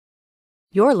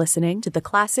You're listening to the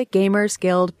Classic Gamers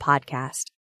Guild podcast.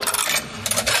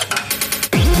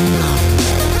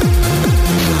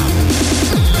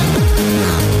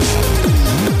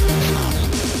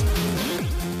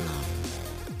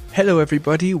 Hello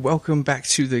everybody, welcome back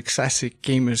to the Classic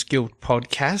Gamers Guild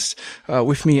podcast.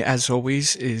 With me as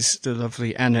always is the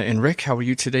lovely Anna and Rick. How are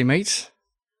you today, mates?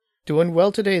 Doing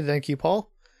well today, thank you,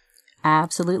 Paul.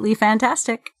 Absolutely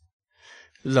fantastic.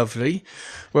 Lovely.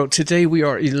 Well, today we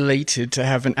are elated to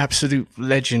have an absolute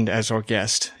legend as our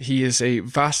guest. He is a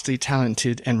vastly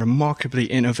talented and remarkably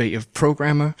innovative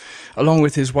programmer, along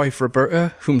with his wife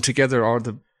Roberta, whom together are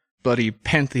the bloody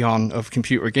pantheon of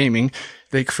computer gaming.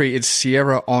 They created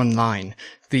Sierra Online,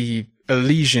 the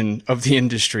Elysian of the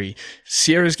industry.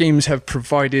 Sierra's games have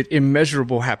provided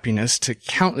immeasurable happiness to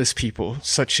countless people,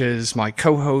 such as my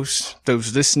co-hosts,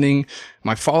 those listening,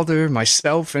 my father,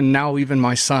 myself, and now even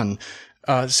my son.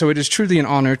 So it is truly an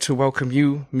honor to welcome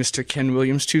you, Mr. Ken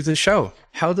Williams, to the show.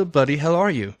 How the bloody hell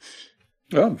are you?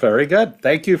 Oh, very good.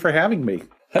 Thank you for having me.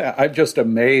 I'm just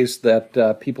amazed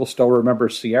that people still remember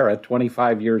Sierra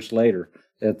 25 years later.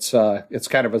 It's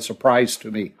kind of a surprise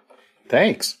to me.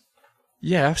 Thanks.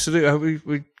 Yeah, absolutely.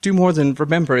 We do more than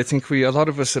remember. I think a lot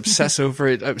of us obsess over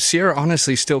it. Sierra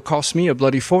honestly still costs me a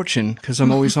bloody fortune because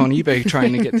I'm always on eBay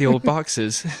trying to get the old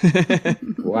boxes.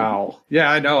 Wow.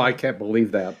 Yeah, I know. I can't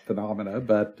believe that phenomena,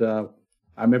 but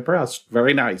I'm impressed.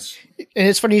 Very nice. And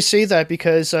it's funny you say that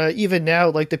because even now,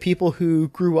 like the people who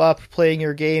grew up playing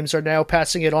your games are now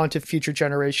passing it on to future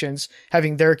generations,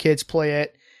 having their kids play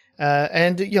it.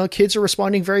 And, kids are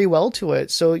responding very well to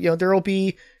it. So, there will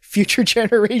be future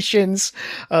generations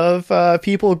of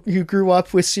people who grew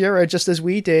up with Sierra just as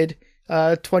we did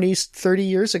 20, 30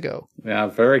 years ago. Yeah,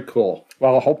 very cool.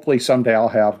 Well, hopefully someday I'll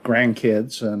have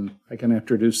grandkids and I can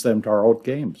introduce them to our old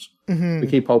games. Mm-hmm. We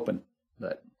keep hoping.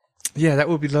 But yeah, that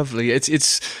would be lovely.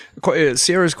 It's quite,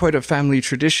 Sierra's quite a family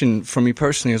tradition for me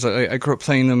personally, as I grew up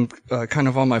playing them kind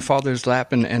of on my father's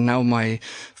lap, and now my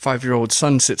 5-year-old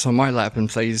son sits on my lap and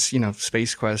plays,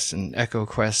 Space Quest and Echo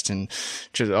Quest, and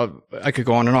just, I could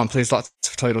go on and on, plays lots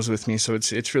of titles with me. So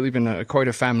it's really been quite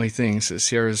a family thing. So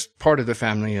Sierra's part of the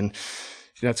family, and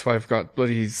that's why I've got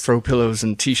bloody throw pillows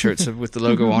and t-shirts with the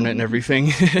logo on it and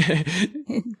everything.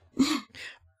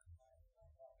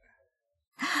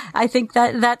 I think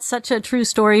that's such a true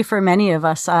story for many of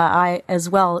us. I as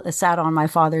well sat on my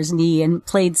father's knee and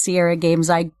played Sierra games.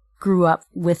 I grew up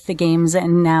with the games,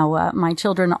 and now my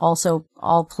children also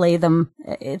all play them.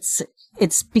 It's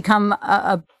become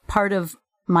a part of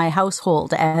my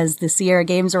household, as the Sierra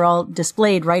games are all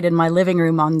displayed right in my living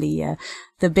room on the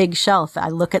big shelf. I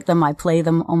look at them, I play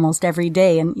them almost every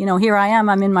day, and here I am.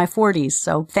 I'm in my 40s,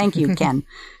 so thank you, Ken.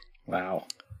 Wow.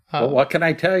 Well, what can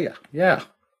I tell you? Yeah.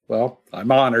 Well,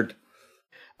 I'm honored.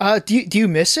 Do you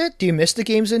miss it? Do you miss the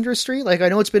games industry? Like, I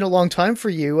know it's been a long time for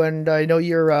you, and I know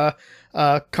you're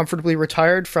comfortably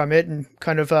retired from it and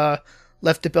kind of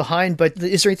left it behind. But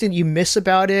is there anything you miss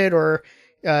about it, or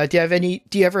do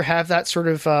you ever have that sort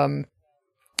of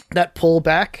that pull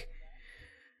back?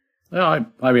 No,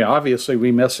 I mean, obviously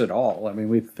we miss it all. I mean,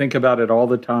 we think about it all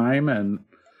the time, and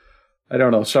I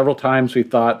don't know. Several times we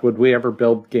thought, would we ever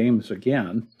build games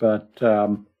again? But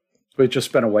we've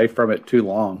just been away from it too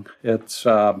long. It's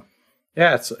sad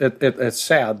that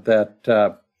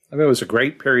it was a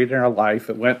great period in our life.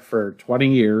 It went for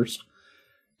 20 years,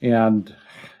 and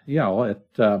it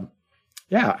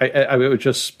was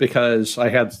just because I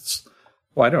had,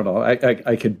 I don't know,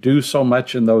 I could do so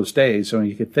much in those days. I mean,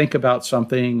 you could think about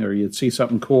something, or you'd see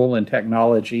something cool in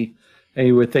technology, and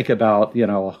you would think about,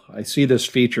 I see this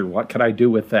feature, what can I do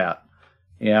with that?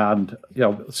 And,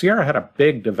 Sierra had a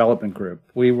big development group.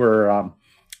 We were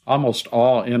almost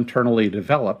all internally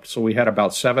developed, so we had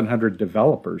about 700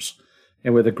 developers.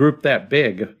 And with a group that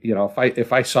big,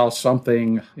 if I saw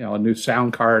something, a new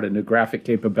sound card, a new graphic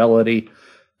capability,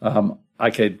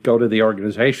 I could go to the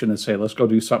organization and say, let's go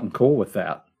do something cool with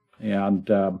that. And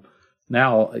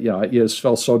now, it just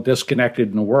feels so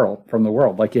disconnected from the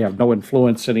world, like you have no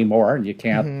influence anymore, and you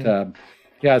can't.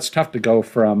 It's tough to go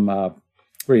from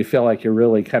where you feel like you're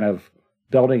really kind of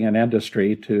building an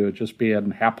industry to just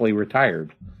being happily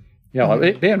retired.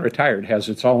 Being retired has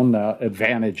its own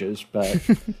advantages, but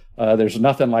there's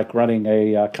nothing like running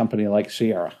a company like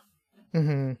Sierra.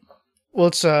 Mm-hmm.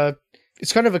 Well,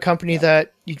 it's kind of a company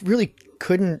that you really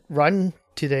couldn't run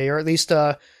today, or at least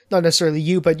not necessarily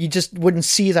you, but you just wouldn't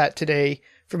see that today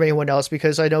from anyone else,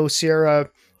 because I know Sierra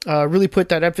really put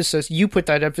that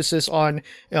emphasis on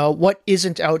what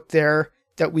isn't out there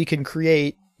that we can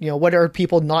create. What are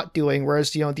people not doing? Whereas,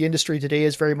 the industry today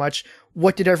is very much,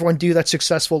 what did everyone do that's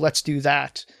successful? Let's do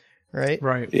that. Right.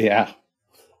 Right. Yeah.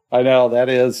 I know that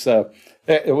is,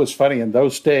 it was funny. In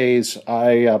those days,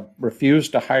 I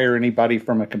refused to hire anybody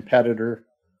from a competitor.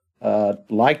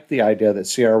 Liked the idea that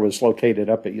Sierra was located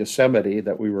up at Yosemite,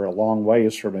 that we were a long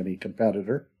ways from any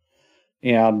competitor.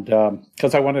 And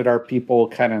because I wanted our people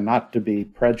kind of not to be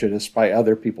prejudiced by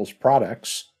other people's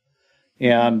products.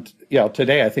 And,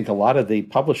 today I think a lot of the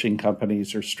publishing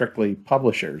companies are strictly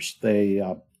publishers. They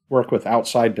work with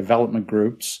outside development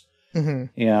groups.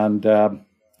 Mm-hmm. And,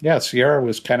 Sierra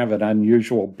was kind of an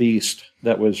unusual beast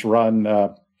that was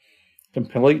run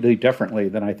completely differently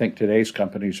than I think today's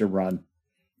companies are run.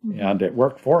 Mm-hmm. And it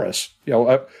worked for us.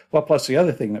 Plus the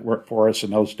other thing that worked for us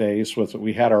in those days was that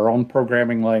we had our own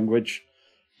programming language,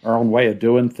 our own way of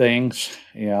doing things,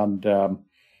 and it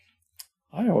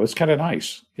was kind of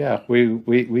nice. Yeah,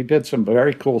 we did some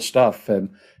very cool stuff. And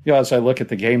as I look at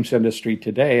the games industry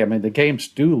today, I mean, the games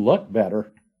do look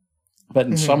better, but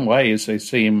in some ways they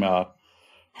seem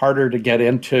harder to get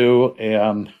into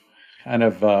and kind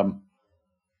of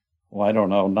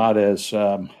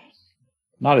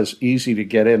not as easy to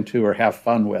get into or have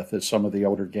fun with as some of the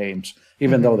older games,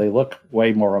 even though they look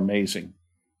way more amazing.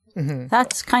 Mm-hmm.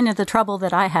 That's kind of the trouble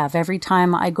that I have. Every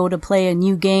time I go to play a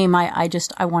new game, I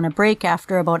want to break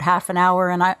after about half an hour,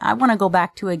 and I want to go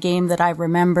back to a game that I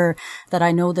remember, that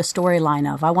I know the storyline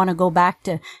of. I want to go back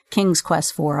to King's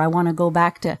Quest IV. I want to go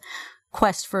back to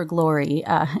Quest for Glory.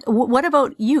 What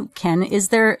about you, Ken? Is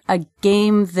there a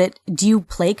game do you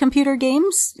play computer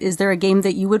games? Is there a game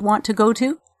that you would want to go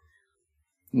to?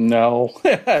 No,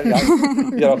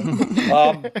 I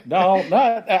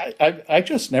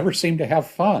just never seem to have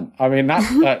fun. I mean,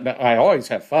 I always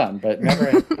have fun, but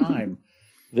never have time.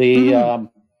 In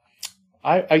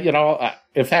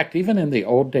fact, even in the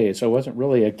old days, I wasn't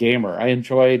really a gamer. I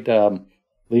enjoyed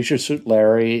Leisure Suit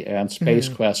Larry and Space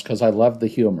Quest because I loved the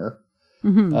humor.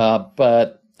 Mm-hmm.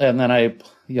 And then I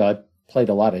played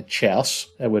a lot of chess.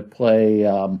 I would play.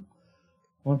 I'm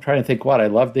trying to think I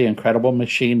loved the Incredible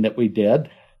Machine that we did.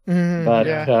 And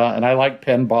I like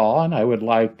pinball, and I would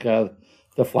like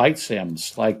the flight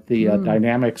sims, like the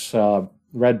Dynamics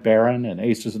Red Baron and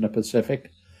Aces in the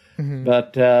Pacific. Mm-hmm.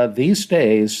 But these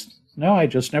days, no, I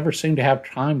just never seem to have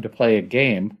time to play a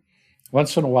game.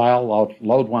 Once in a while, I'll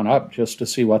load one up just to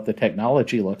see what the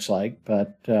technology looks like,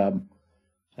 but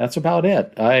that's about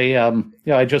it.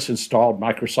 I just installed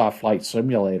Microsoft Flight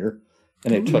Simulator,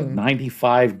 and it took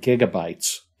 95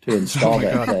 gigabytes to install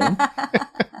that thing.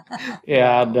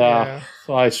 And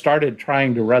so I started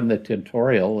trying to run the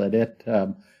tutorial, and it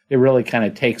really kind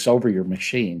of takes over your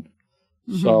machine.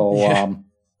 Mm-hmm. So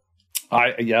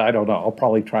I don't know. I'll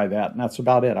probably try that, and that's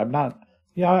about it. I'm not.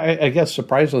 I guess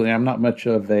surprisingly, I'm not much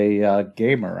of a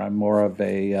gamer. I'm more of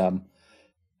a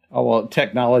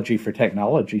technology for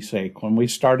technology's sake. When we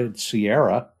started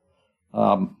Sierra,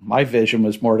 my vision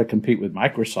was more to compete with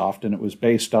Microsoft, and it was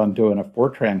based on doing a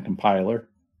Fortran compiler.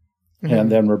 Mm-hmm.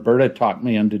 And then Roberta talked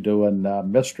me into doing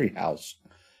Mystery House.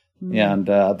 Mm-hmm. And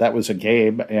that was a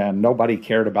game, and nobody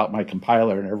cared about my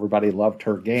compiler, and everybody loved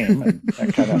her game. And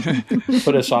that kind of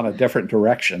put us on a different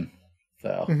direction.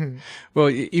 So, Well,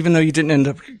 even though you didn't end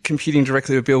up competing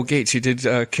directly with Bill Gates, you did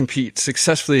compete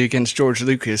successfully against George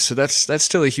Lucas. So that's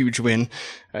still a huge win.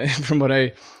 From what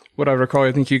I recall,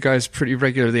 I think you guys pretty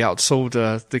regularly outsold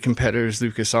the competitors,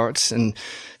 LucasArts, and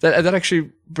that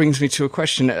actually brings me to a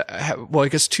question. Well, I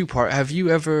guess two-part. Have you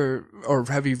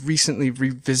recently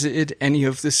revisited any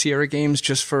of the Sierra games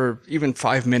just for even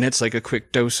 5 minutes, like a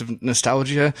quick dose of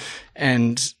nostalgia?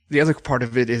 And the other part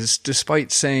of it is,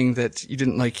 despite saying that you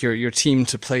didn't like your team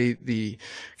to play the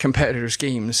competitors'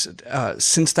 games,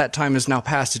 since that time has now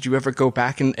passed, did you ever go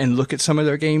back and look at some of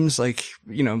their games, like,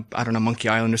 I don't know, Monkey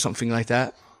Island or something like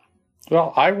that?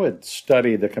 Well, I would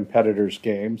study the competitors'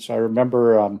 games. I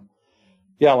remember,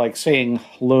 like seeing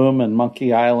Loom and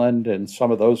Monkey Island and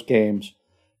some of those games,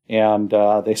 and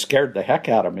they scared the heck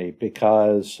out of me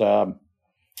because a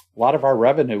lot of our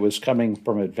revenue was coming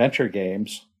from adventure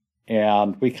games,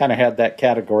 and we kind of had that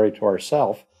category to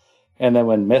ourselves. And then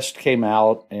when Myst came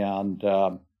out and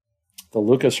the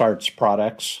LucasArts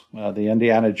products, the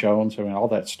Indiana Jones, all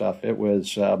that stuff, it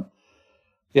was...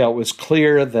 it was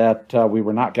clear that we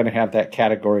were not going to have that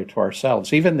category to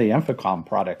ourselves. Even the Infocom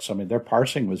products, their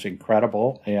parsing was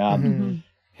incredible. And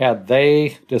had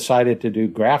they decided to do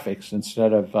graphics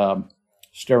instead of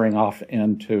steering off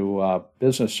into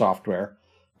business software,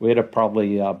 we'd have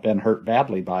probably been hurt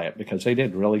badly by it because they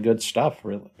did really good stuff,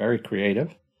 really, very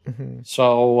creative. Mm-hmm.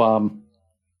 So,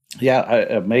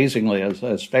 amazingly,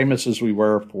 as famous as we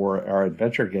were for our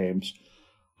adventure games,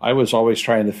 I was always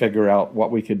trying to figure out what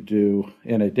we could do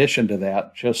in addition to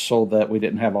that, just so that we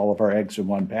didn't have all of our eggs in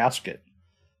one basket.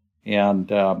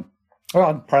 And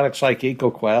Well, products like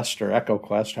EcoQuest or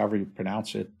EcoQuest, however you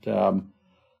pronounce it,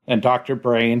 and Dr.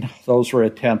 Brain, those were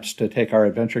attempts to take our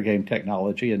adventure game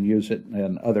technology and use it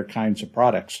in other kinds of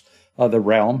products. The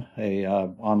Realm, a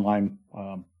online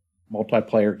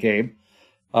multiplayer game.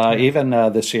 Even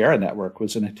the Sierra Network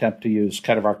was an attempt to use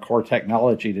kind of our core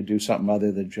technology to do something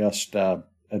other than just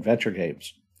adventure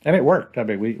games. And it worked. I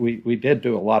mean, we did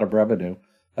do a lot of revenue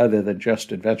other than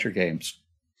just adventure games.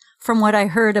 From what I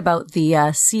heard about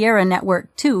the Sierra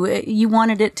Network, too, you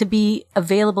wanted it to be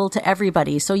available to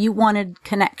everybody. So you wanted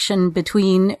connection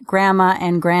between grandma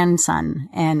and grandson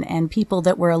and people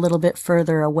that were a little bit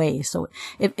further away. So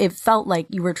it felt like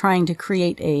you were trying to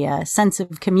create a sense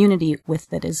of community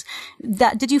with it.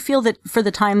 Did you feel that for the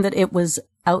time that it was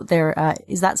out there,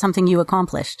 is that something you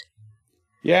accomplished?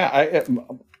 Yeah,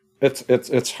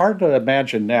 it's hard to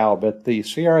imagine now, but the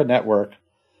Sierra Network,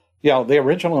 the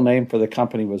original name for the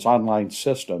company was Online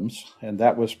Systems, and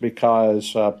that was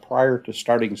because prior to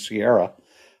starting Sierra,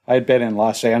 I had been in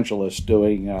Los Angeles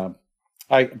doing,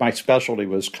 my specialty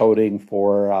was coding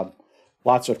for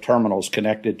lots of terminals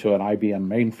connected to an IBM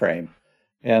mainframe.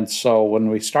 And so when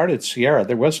we started Sierra,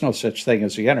 there was no such thing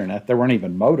as the internet. There weren't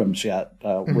even modems yet,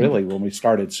 really, when we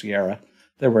started Sierra.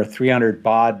 There were 300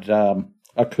 baud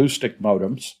acoustic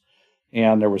modems.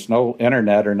 And there was no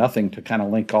internet or nothing to kind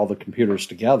of link all the computers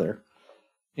together.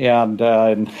 And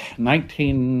in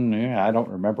I don't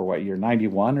remember what year,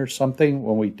 91 or something,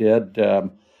 when we did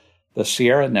the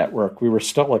Sierra Network, we were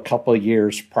still a couple of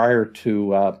years prior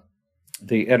to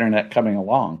the internet coming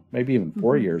along, maybe even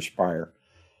 4 years prior.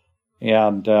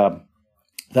 And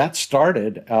that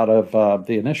started out of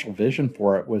the initial vision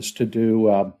for it was to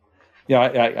do,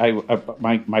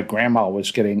 my grandma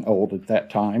was getting old at that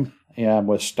time and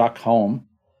was stuck home.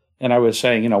 And I was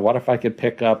saying, what if I could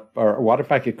what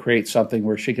if I could create something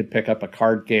where she could pick up a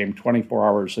card game 24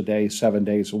 hours a day, 7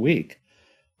 days a week,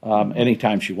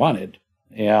 anytime she wanted.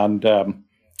 And the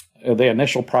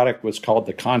initial product was called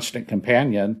the Constant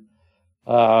Companion.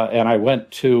 And I went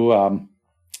to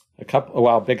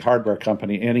a big hardware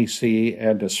company, NEC,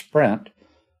 and to Sprint,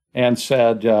 and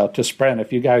said to Sprint,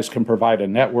 if you guys can provide a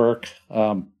network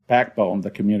backbone,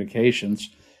 the communications,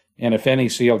 and if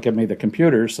NEC will give me the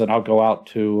computers, then I'll go out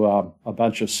to a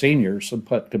bunch of seniors and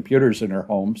put computers in their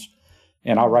homes,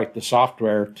 and I'll write the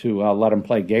software to let them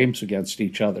play games against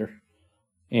each other.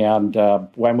 And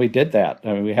when we did that,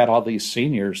 I mean, we had all these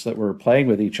seniors that were playing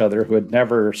with each other who had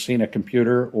never seen a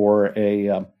computer or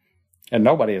and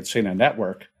nobody had seen a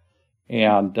network.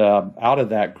 And out of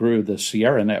that grew the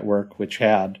Sierra Network, which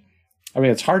had,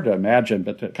 it's hard to imagine,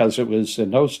 but because it was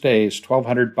in those days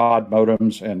 1,200 baud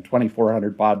modems and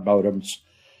 2,400 baud modems.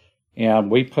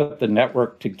 And we put the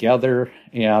network together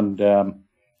and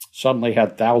suddenly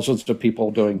had thousands of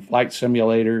people doing flight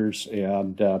simulators.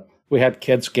 And we had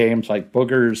kids' games like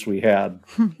Boogers. We had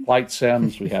flight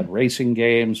sims. We had racing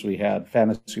games. We had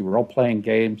fantasy role-playing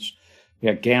games. We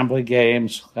had gambling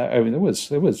games.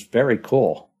 It was very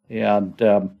cool. And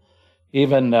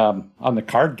even on the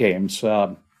card games,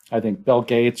 I think Bill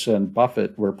Gates and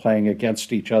Buffett were playing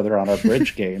against each other on our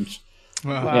bridge games.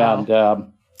 Wow.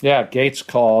 And Gates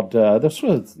called, this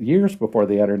was years before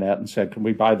the internet, and said, can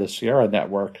we buy the Sierra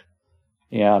Network?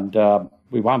 And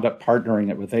we wound up partnering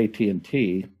it with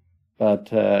AT&T.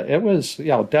 But it was,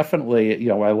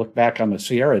 definitely, I look back on the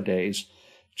Sierra days,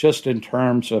 just in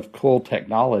terms of cool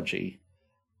technology,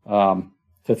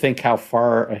 to think how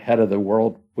far ahead of the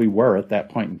world we were at that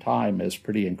point in time is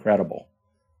pretty incredible.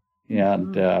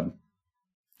 And,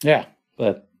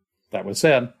 but that was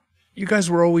then. You guys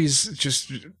were always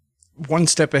just one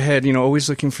step ahead, always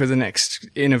looking for the next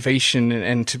innovation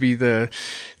and to be the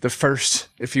first,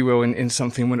 if you will, in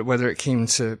something, whether it came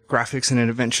to graphics in an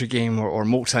adventure game or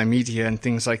multimedia and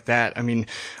things like that. I mean,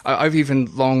 I've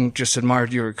even long just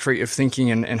admired your creative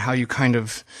thinking and how you kind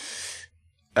of,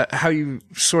 how you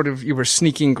were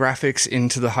sneaking graphics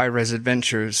into the high-res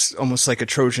adventures, almost like a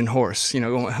Trojan horse,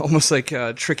 almost like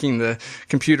tricking the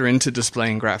computer into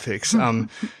displaying graphics.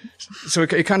 So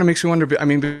it kind of makes me wonder,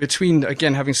 between,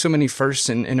 again, having so many firsts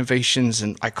and innovations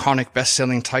and iconic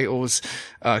best-selling titles,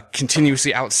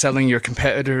 continuously outselling your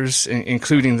competitors,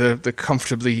 including the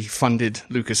comfortably funded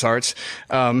LucasArts,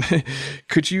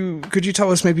 could you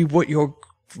tell us maybe what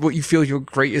you feel your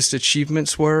greatest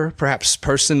achievements were, perhaps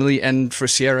personally and for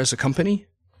Sierra as a company?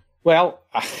 Well,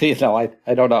 I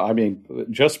don't know.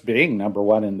 Just being number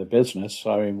one in the business.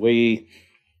 We,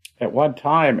 at one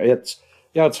time, it's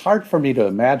hard for me to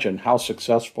imagine how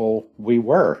successful we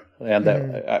were. And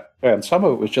and some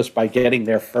of it was just by getting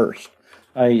there first.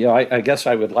 I guess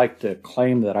I would like to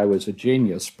claim that I was a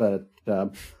genius, but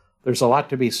there's a lot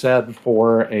to be said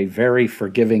for a very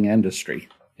forgiving industry.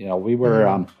 We were,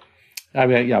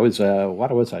 I was,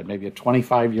 what was I, maybe a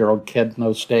 25-year-old kid in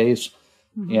those days,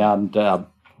 and,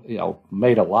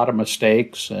 made a lot of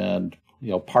mistakes and,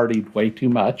 partied way too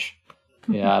much.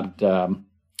 And,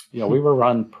 we were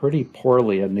run pretty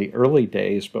poorly in the early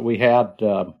days, but we had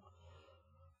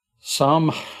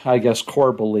some, I guess,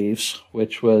 core beliefs,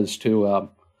 which was to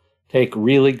take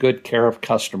really good care of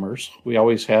customers. We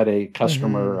always had a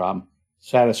customer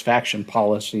satisfaction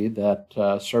policy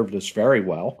that served us very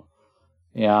well,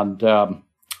 and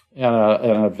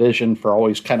a vision for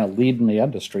always kind of leading the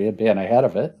industry and being ahead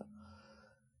of it.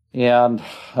 And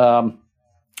and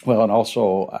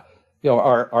also,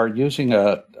 our using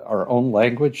our own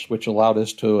language, which allowed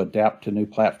us to adapt to new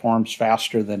platforms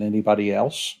faster than anybody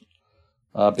else.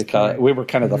 Because we were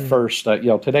kind of the first.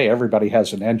 Today everybody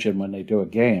has an engine when they do a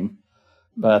game.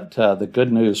 But the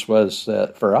good news was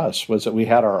that for us was that we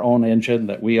had our own engine,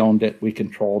 that we owned it, we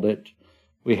controlled it.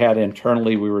 We had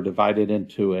internally, we were divided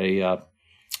into a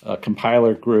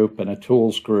compiler group and a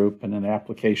tools group and an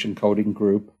application coding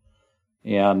group.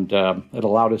 And it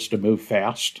allowed us to move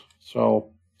fast.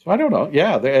 So I don't know.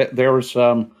 Yeah, there was,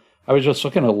 I was just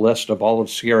looking at a list of all of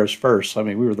Sierra's firsts. I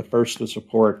mean, we were the first to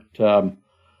support a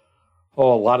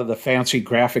lot of the fancy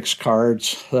graphics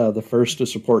cards, the first to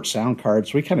support sound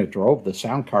cards. We kind of drove the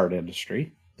sound card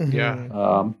industry. Yeah.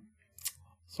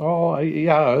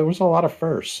 It was a lot of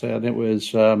firsts, and it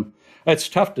was, it's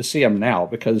tough to see them now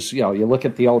because, you look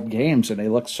at the old games and they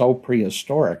look so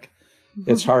prehistoric.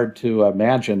 It's hard to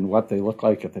imagine what they looked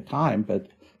like at the time.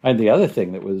 And the other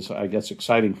thing that was, I guess,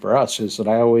 exciting for us is that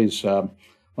I always,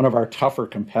 one of our tougher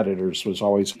competitors was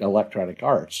always Electronic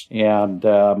Arts. And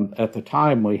at the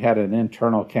time, we had an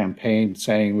internal campaign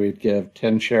saying we'd give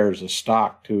 10 shares of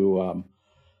stock to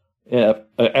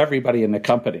everybody in the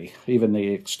company, even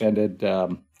the extended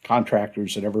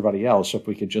contractors and everybody else, if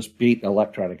we could just beat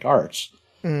Electronic Arts.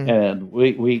 And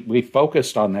we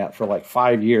focused on that for like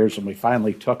 5 years, and we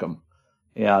finally took them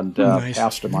and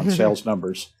passed them on sales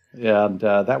numbers. And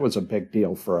that was a big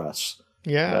deal for us.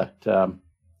 Yeah. But,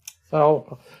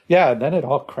 and then it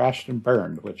all crashed and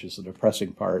burned, which is the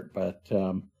depressing part, but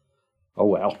oh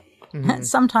well.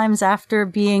 Sometimes after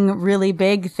being really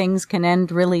big, things can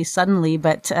end really suddenly,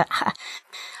 but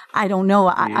I don't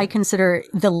know. I consider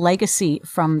the legacy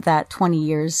from that 20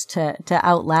 years to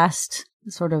outlast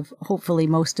sort of hopefully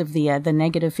most of the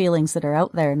negative feelings that are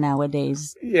out there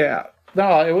nowadays. Yeah.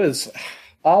 No, it was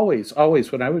always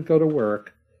when I would go to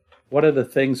work, one of the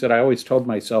things that I always told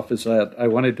myself is that I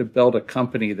wanted to build a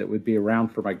company that would be around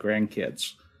for my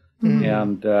grandkids.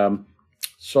 And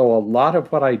so a lot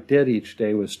of what I did each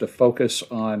day was to focus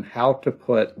on how to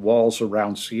put walls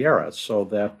around Sierra so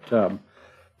that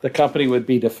the company would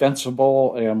be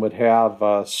defensible and would have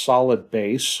a solid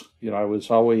base. I was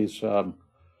always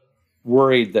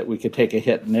worried that we could take a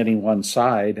hit in any one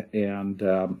side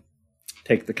and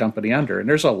take the company under. And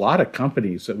there's a lot of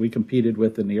companies that we competed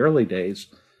with in the early days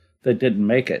that didn't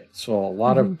make it. So a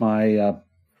lot of my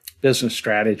business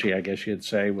strategy, I guess you'd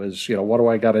say, was, what do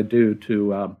I got to do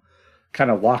to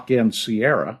kind of lock in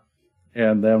Sierra?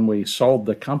 And then we sold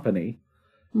the company.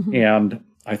 And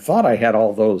I thought I had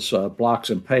all those blocks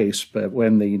in place, but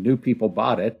when the new people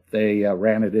bought it, they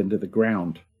ran it into the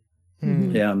ground.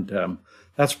 And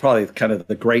that's probably kind of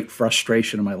the great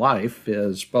frustration of my life,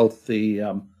 is both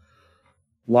the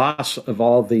loss of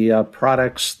all the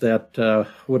products that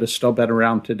would have still been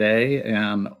around today,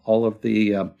 and all of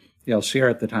the, Sierra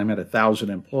at the time had 1,000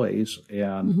 employees,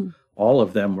 and all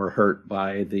of them were hurt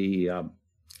by the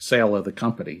sale of the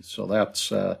company. So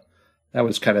that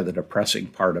was kind of the depressing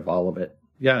part of all of it.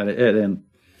 Yeah, and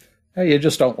you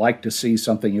just don't like to see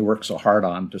something you work so hard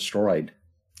on destroyed.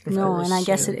 No, and I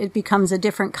guess it becomes a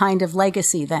different kind of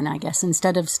legacy then, I guess,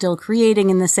 instead of still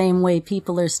creating in the same way,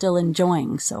 people are still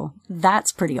enjoying. So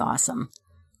that's pretty awesome.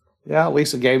 Yeah, at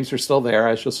least the games are still there.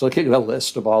 I was just looking at a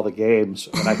list of all the games,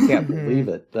 and I can't believe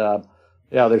it.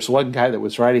 There's one guy that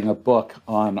was writing a book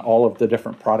on all of the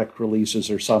different product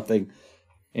releases or something,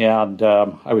 and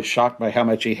I was shocked by how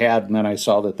much he had, and then I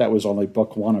saw that was only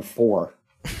book 1 of 4.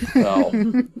 So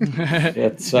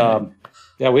it's...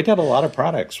 we did a lot of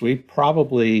products. We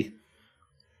probably,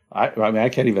 I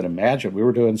can't even imagine. We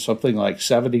were doing something like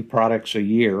 70 products a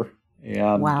year,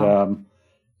 and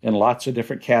in lots of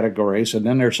different categories. And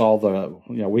then there's all the,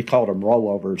 we called them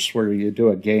rollovers, where you do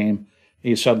a game,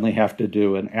 you suddenly have to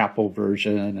do an Apple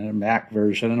version and a Mac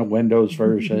version and a Windows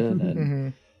version.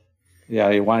 And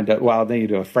you wind up, then you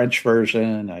do a French version,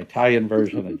 an Italian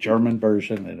version, a German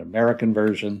version, an American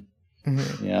version.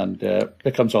 And it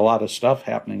becomes a lot of stuff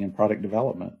happening in product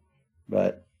development.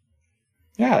 But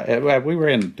we were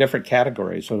in different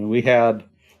categories. I mean, we had,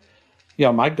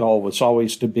 my goal was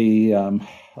always to be a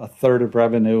third of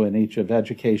revenue in each of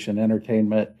education,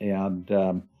 entertainment,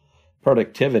 and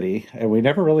productivity, and we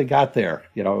never really got there.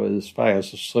 It was funny. I was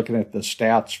just looking at the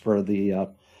stats for the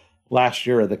last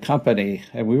year of the company,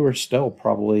 and we were still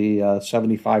probably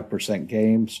 75%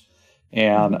 games,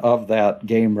 and of that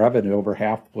game revenue, over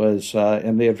half was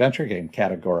in the adventure game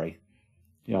category.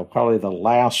 Probably the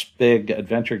last big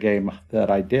adventure game that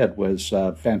I did was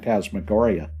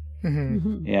Phantasmagoria,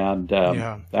 and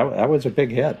that was a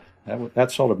big hit.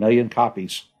 That sold 1 million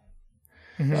copies.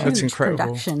 That's Huge incredible.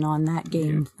 production on that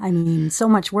game. Yeah. I mean, so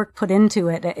much work put into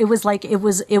it. It was like it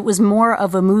was more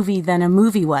of a movie than a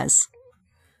movie was.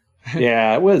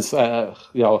 Yeah, it was. It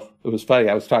was funny.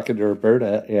 I was talking to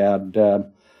Roberta, and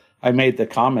I made the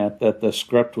comment that the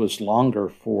script was longer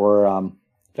for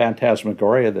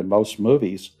Phantasmagoria than most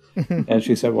movies. And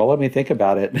she said, "Well, let me think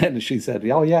about it." And she said,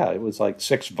 "Oh, yeah, it was like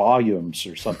 6 volumes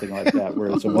or something like that,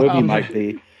 whereas a movie might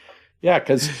be." Yeah,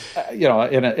 because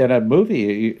in a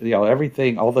movie,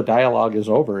 everything, all the dialogue is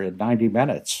over in 90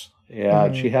 minutes,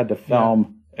 and she had to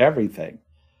film everything.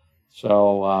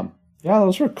 So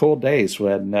those were cool days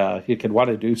when you could want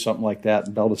to do something like that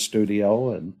and build a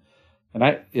studio, and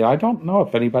I don't know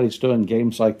if anybody's doing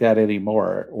games like that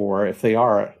anymore, or if they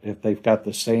are, if they've got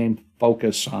the same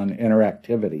focus on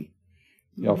interactivity.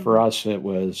 For us, it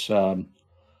was.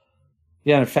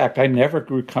 In fact, I never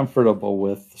grew comfortable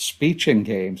with speech in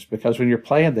games because when you're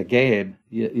playing the game,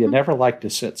 you never like to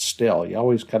sit still. You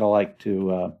always kind of like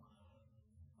to,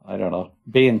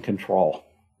 be in control.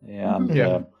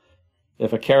 And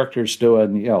if a character's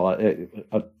doing,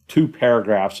 2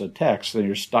 paragraphs of text, then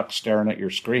you're stuck staring at your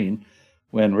screen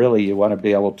when really you want to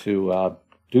be able to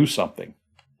do something,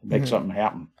 make something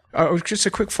happen. Just a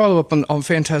quick follow-up on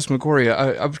Phantasmagoria.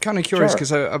 I'm kind of curious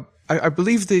because I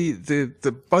believe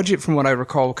the budget, from what I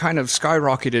recall, kind of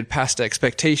skyrocketed past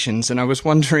expectations, and I was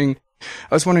wondering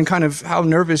kind of how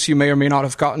nervous you may or may not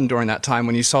have gotten during that time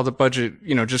when you saw the budget,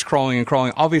 just crawling and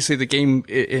crawling. Obviously, the game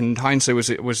in hindsight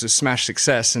was a smash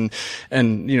success, and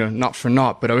not for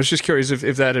naught. But I was just curious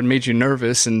if that had made you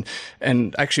nervous, and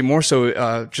actually more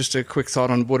so, just a quick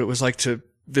thought on what it was like to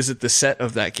visit the set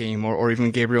of that game, or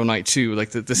even Gabriel Knight 2, like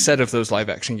the set of those live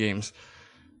action games.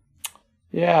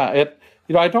 Yeah,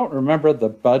 I don't remember the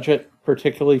budget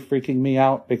particularly freaking me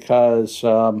out because,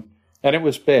 and it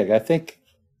was big. I think,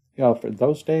 for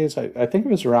those days, I think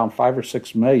it was around 5 or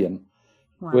 6 million,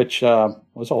 which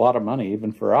was a lot of money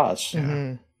even for us.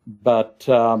 Mm-hmm. But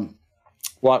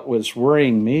what was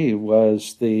worrying me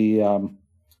was the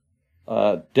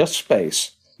disk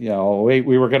space. We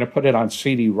were going to put it on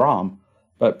CD-ROM,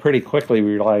 but pretty quickly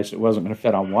we realized it wasn't going to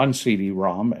fit on 1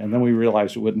 CD-ROM, and then we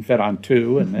realized it wouldn't fit on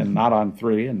 2, and then not on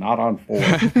 3, and not on 4.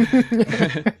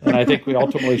 And I think we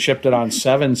ultimately shipped it on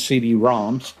 7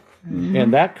 CD-ROMs,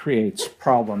 and that creates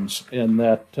problems in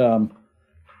that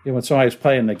when somebody's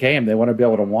playing the game, they want to be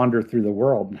able to wander through the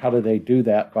world, and how do they do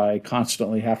that? By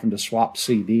constantly having to swap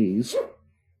CDs.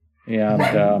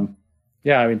 And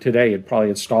today you'd probably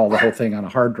install the whole thing on a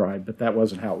hard drive, but that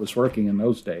wasn't how it was working in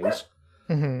those days.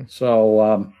 Mm-hmm.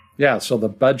 So, so the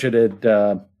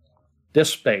budgeted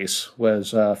disk space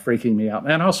was freaking me out.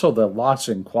 And also the loss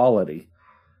in quality,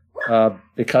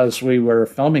 because we were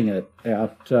filming it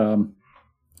at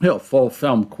full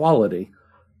film quality.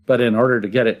 But in order to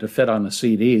get it to fit on the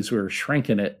CDs, we were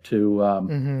shrinking it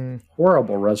to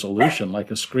horrible resolution,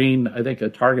 like a screen. I think a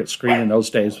target screen in those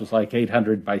days was like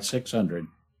 800 by 600.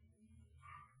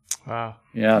 Wow.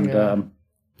 And, and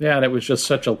it was just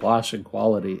such a loss in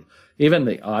quality. Even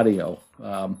the audio.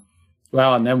 And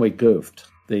then we goofed.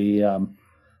 We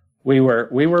were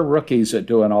rookies at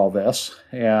doing all this,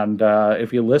 and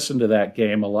if you listen to that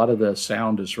game, a lot of the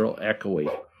sound is real echoey,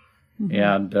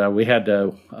 and we had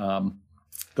to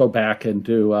go back and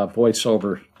do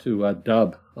voiceover to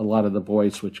dub a lot of the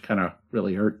voice, which kind of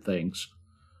really hurt things.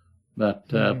 But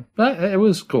it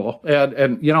was cool,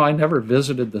 and I never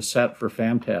visited the set for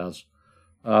Phantaz.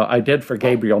 I did for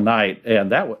Gabriel Knight,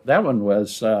 and that one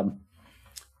was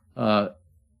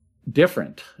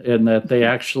different in that they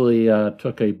actually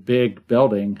took a big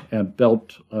building and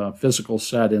built a physical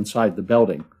set inside the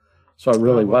building. So it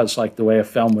really was like the way a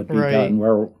film would be done,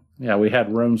 where we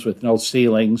had rooms with no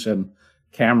ceilings and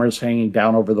cameras hanging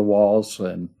down over the walls,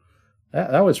 and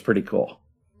that was pretty cool.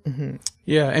 Mm-hmm.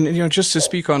 Yeah, and just to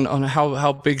speak on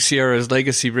how big Sierra's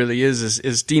legacy really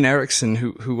is Dean Erickson,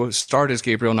 who starred as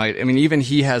Gabriel Knight. I mean, even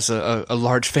he has a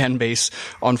large fan base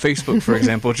on Facebook, for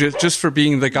example, just for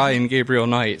being the guy in Gabriel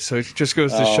Knight. So it just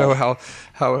goes to show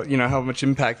how much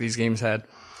impact these games had.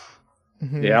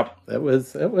 Mm-hmm. Yep, it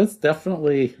was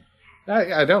definitely.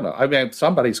 I don't know. I mean,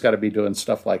 somebody's got to be doing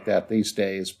stuff like that these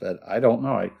days, but I don't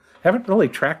know. haven't really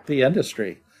tracked the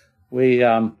industry. We,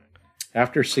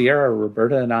 after Sierra,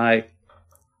 Roberta and I,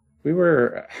 we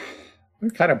were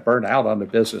kind of burnt out on the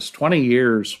business. 20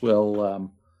 years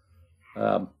will,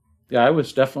 I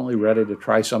was definitely ready to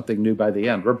try something new by the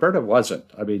end. Roberta wasn't.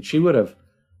 I mean, she would have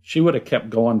kept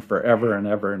going forever and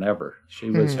ever and ever. She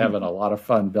was having a lot of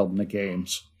fun building the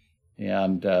games,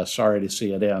 and sorry to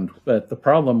see it end. But the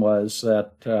problem was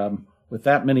that with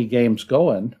that many games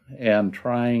going and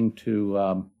trying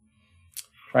to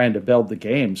build the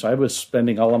games, I was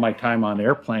spending all of my time on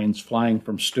airplanes flying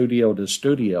from studio to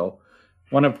studio.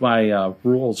 One of my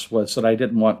rules was that I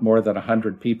didn't want more than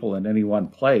 100 people in any one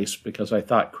place because I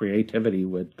thought creativity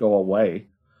would go away.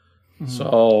 Mm-hmm.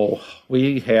 So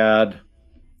we had,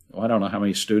 I don't know how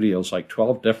many studios, like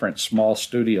 12 different small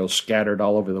studios scattered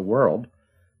all over the world.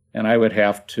 And I would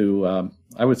have to,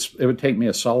 it would take me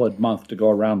a solid month to go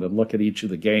around and look at each of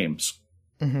the games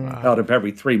out of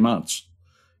every 3 months.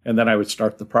 And then I would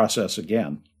start the process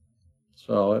again.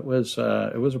 So it was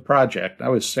a project. I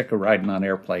was sick of riding on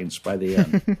airplanes by the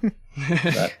end.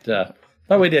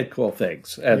 But we did cool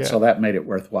things, and so that made it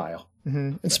worthwhile.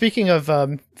 Mm-hmm. And speaking of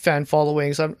fan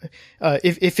followings,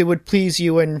 if it would please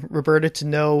you and Roberta to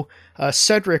know,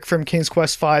 Cedric from King's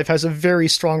Quest V has a very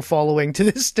strong following to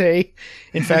this day.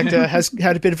 In fact, has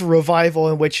had a bit of a revival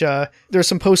in which there's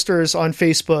some posters on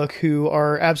Facebook who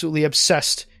are absolutely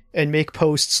obsessed and make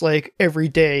posts like every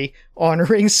day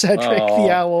honoring Cedric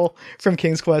the Owl from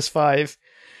King's Quest V.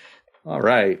 All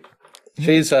right.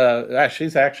 She's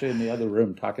actually in the other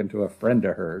room talking to a friend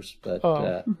of hers, but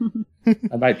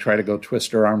I might try to go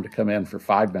twist her arm to come in for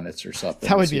 5 minutes or something.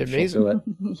 That would be amazing.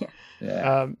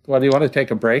 Yeah. Well, do you want to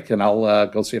take a break and I'll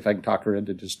go see if I can talk her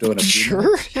into just doing a few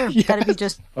minutes? Sure. Yes. That'd be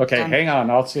just okay. Hang on,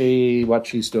 I'll see what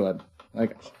she's doing.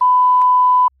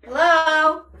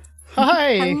 Hello.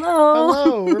 Hi.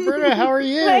 Hello, Roberta. How are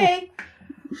you? Hey.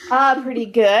 Pretty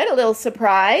good. A little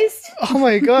surprised. Oh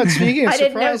my God! Speaking of I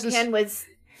surprises, didn't know Ken was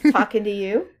talking to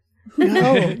you.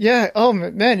 No, yeah. Oh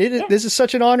man, this is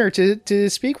such an honor to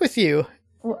speak with you.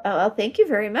 Well, thank you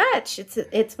very much.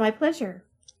 It's my pleasure.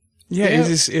 Yeah, it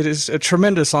is a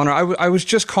tremendous honor. I was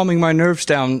just calming my nerves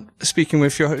down speaking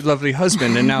with your lovely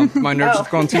husband, and now my nerves have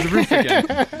gone through the roof again.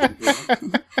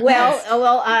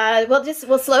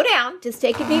 We'll slow down. Just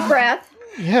take a deep breath.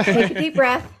 Yeah. Take a deep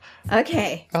breath.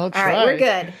 Okay. I'll try. All right, we're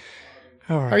good.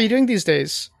 All right. How are you doing these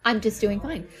days? I'm just doing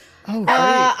fine. Oh, great.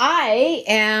 I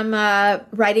am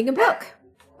writing a book.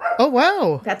 Oh,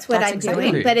 wow. That's what I'm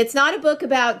exciting. doing. But it's not a book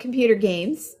about computer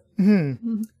games.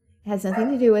 Mm-hmm. It has nothing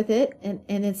to do with it. And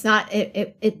it's not,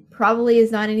 it probably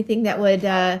is not anything that would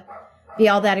be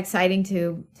all that exciting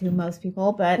to most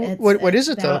people. But what is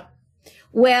it, though?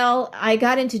 Well, I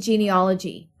got into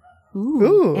genealogy.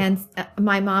 Ooh. And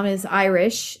my mom is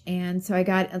Irish. And so I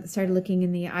started looking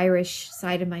in the Irish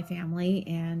side of my family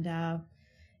and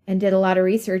did a lot of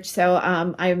research. So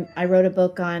I wrote a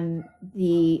book on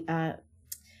the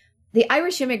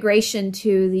Irish immigration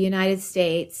to the United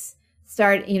States,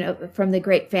 from the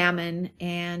Great Famine,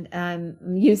 and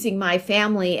using my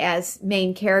family as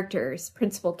main characters,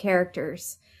 principal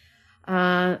characters.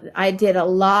 I did a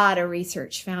lot of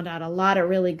research, found out a lot of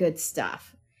really good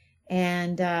stuff.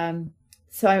 And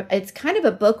so it's kind of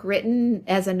a book written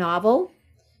as a novel,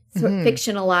 sort of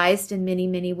fictionalized in many,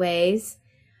 many ways,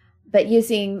 but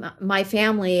using my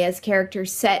family as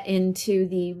characters set into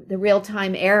the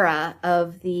real-time era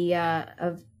of the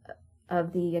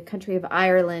country of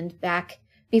Ireland back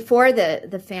before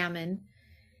the famine,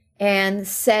 and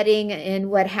setting in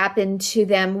what happened to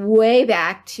them way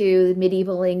back to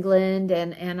medieval England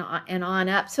and on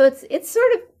up. So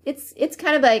it's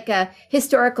kind of like a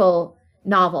historical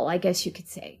novel, I guess you could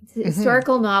say. It's a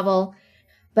historical novel,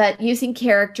 but using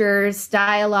characters,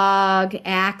 dialogue,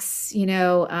 acts,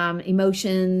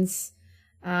 emotions,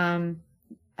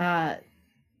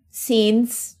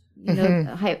 scenes,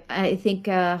 I think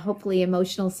hopefully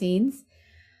emotional scenes,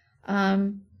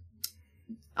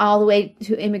 all the way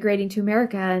to immigrating to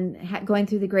America and going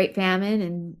through the Great Famine,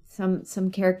 and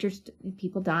some characters,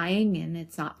 people dying, and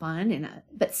it's not fun,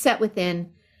 but set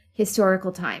within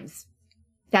historical times.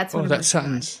 That's what that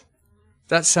sounds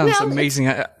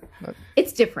amazing.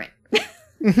 It's different.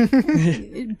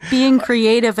 Being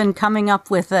creative and coming up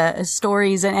with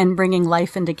stories and bringing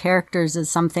life into characters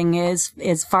is something,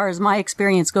 as far as my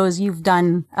experience goes, you've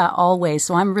done always.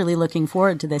 So I'm really looking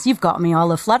forward to this. You've got me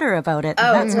all aflutter about it.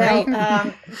 Oh, that's well,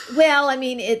 great. Well, I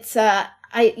mean, it's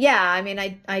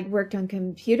I worked on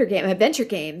computer adventure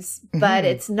games, but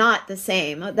it's not the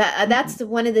same. That's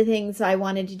one of the things I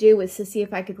wanted to do, was to see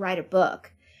if I could write a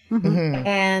book.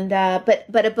 and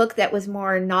but a book that was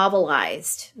more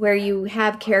novelized, where you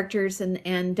have characters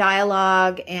and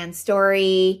dialogue and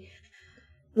story,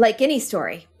 like any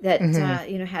story that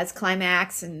has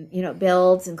climax and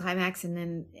builds and climax and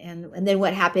then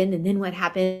what happened and then what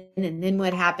happened and then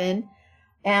what happened,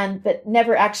 but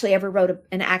never actually ever wrote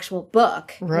an actual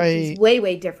book, right? Which is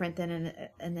way different than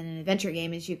an adventure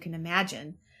game, as you can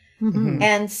imagine.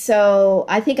 And so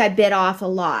I think I bit off a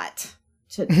lot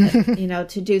to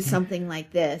to do something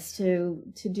like this, to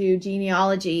do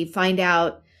genealogy, find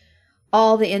out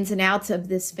all the ins and outs of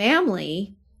this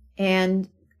family, and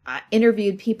I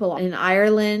interviewed people in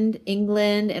Ireland,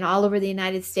 England, and all over the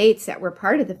United States that were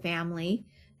part of the family,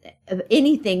 of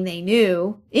anything they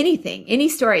knew, any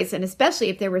stories, and especially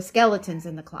if there were skeletons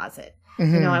in the closet.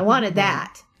 I wanted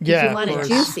that. Yeah, you want it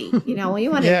juicy. You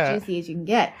want it as juicy as you can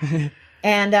get.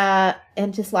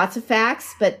 And just lots of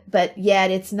facts, but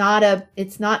yet it's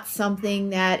not something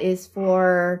that is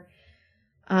for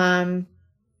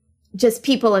just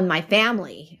people in my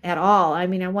family at all. I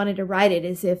mean, I wanted to write it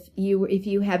as if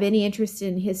you have any interest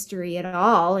in history at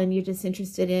all, and you're just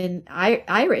interested in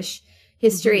Irish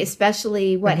history,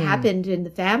 especially what happened in the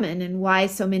famine and why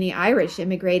so many Irish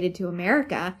immigrated to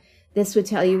America, this would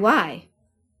tell you why.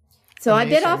 So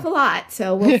amazing. I bit off a lot,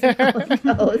 so we'll see how it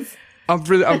goes. I'm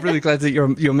really glad that you're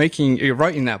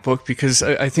writing that book, because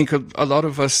I think a lot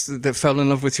of us that fell in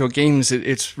love with your games,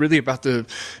 it's really about the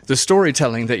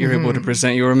storytelling that you're able to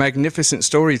present. You're a magnificent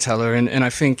storyteller, and I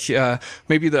think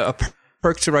maybe a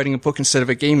perk to writing a book instead of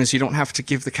a game is you don't have to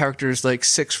give the characters like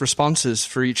 6 responses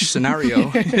for each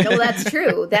scenario. No, that's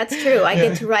true. I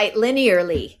get to write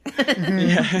linearly.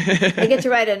 I get to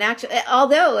write an actual,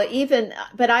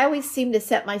 but I always seem to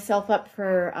set myself up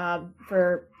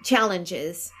for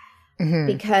challenges.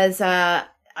 Because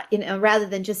rather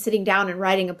than just sitting down and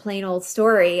writing a plain old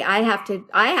story, I have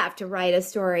to write a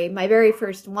story, my very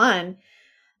first one,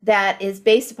 that is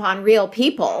based upon real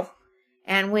people.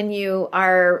 And when you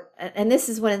are, and this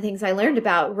is one of the things I learned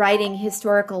about writing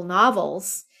historical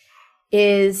novels,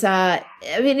 is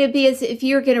it'd be as if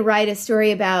you're going to write a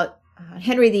story about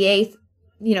Henry VIII.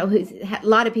 A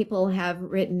lot of people have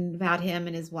written about him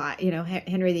and his wife,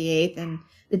 Henry VIII and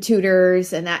the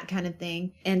Tudors and that kind of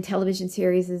thing, and television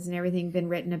series and everything been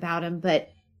written about him.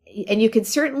 And you can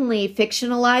certainly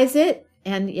fictionalize it,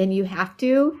 and you have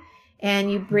to, and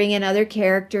you bring in other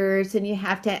characters, and you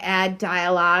have to add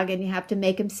dialogue, and you have to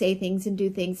make them say things and do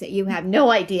things that you have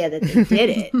no idea that they did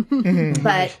it,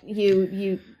 but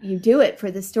you do it for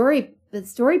the story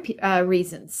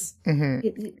reasons.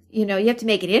 You have to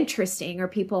make it interesting, or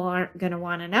people aren't going to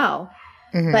want to know.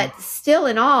 But still,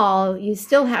 in all, you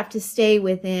still have to stay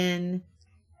within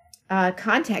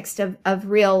context of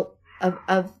real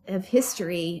of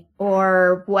history,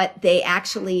 or what they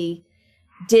actually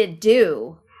did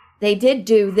do. They did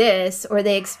do this, or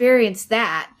they experienced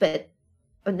that,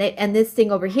 and this thing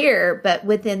over here. But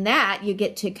within that, you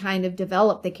get to kind of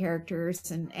develop the characters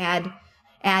and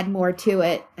add more to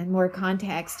it, and more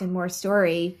context and more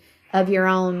story of your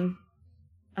own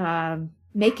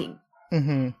making.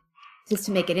 Just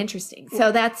to make it interesting.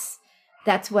 So that's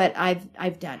what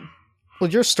I've done. Well,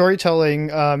 your storytelling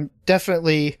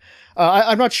definitely.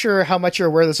 I'm not sure how much you're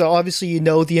aware of this. Obviously,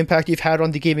 the impact you've had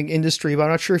on the gaming industry, but I'm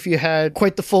not sure if you had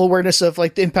quite the full awareness of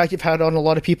like the impact you've had on a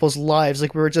lot of people's lives.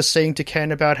 Like we were just saying to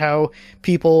Ken about how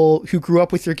people who grew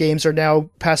up with your games are now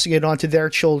passing it on to their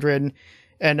children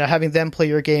and having them play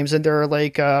your games, and they're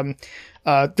like.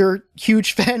 There are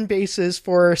huge fan bases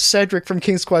for Cedric from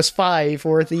King's Quest V,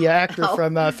 or the actor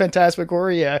from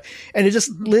Phantasmagoria, and it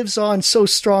just lives on so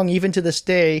strong even to this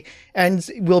day, and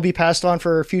will be passed on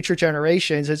for future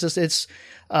generations. It's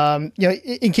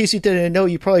in case you didn't know,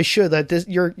 you probably should, that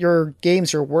your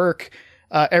games, your work,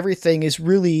 everything is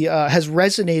really has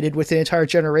resonated with an entire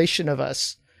generation of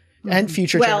us and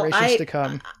future generations to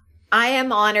come. I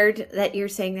am honored that you're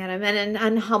saying that.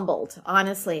 I'm humbled,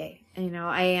 honestly.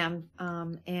 I am.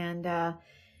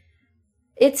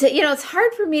 It's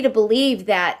hard for me to believe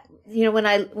that,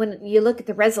 when you look at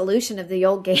the resolution of the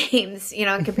old games,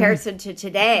 in comparison to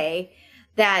today,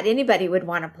 that anybody would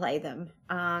want to play them.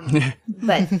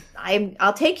 But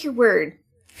I'll take your word.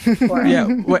 Yeah,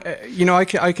 well,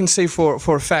 I can say for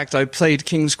a fact, I played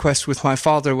King's Quest with my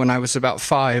father when I was about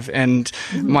 5, and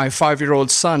my 5-year-old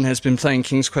son has been playing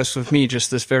King's Quest with me just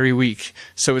this very week.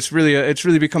 So it's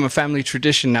really become a family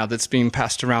tradition now that's being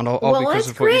passed around all because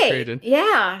of what you created.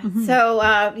 Yeah. So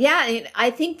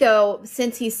I think though,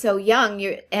 since he's so young,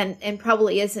 and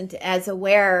probably isn't as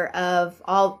aware of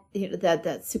all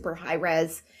the super high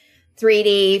res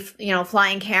 3D,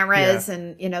 flying cameras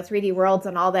and, 3D worlds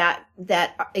and all that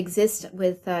exist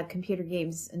with computer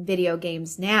games and video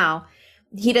games now.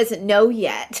 He doesn't know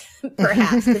yet,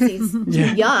 perhaps, because he's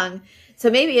too young. So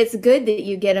maybe it's good that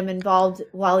you get him involved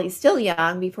while he's still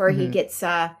young before he gets,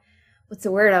 what's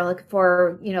the word I'm looking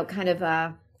for, kind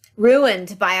of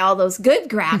ruined by all those good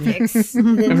graphics.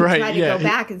 And then try to go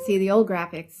back and see the old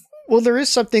graphics. Well, there is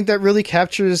something that really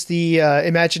captures the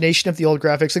imagination of the old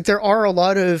graphics. Like, there are a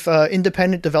lot of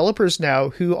independent developers now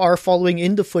who are following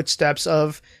in the footsteps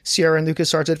of Sierra and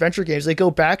LucasArts adventure games. They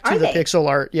go back to the pixel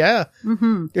art. Yeah.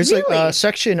 Mm-hmm. There's really? a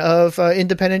section of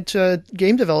independent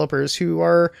game developers who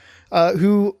are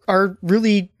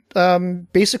really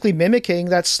basically mimicking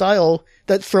that style,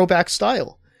 that throwback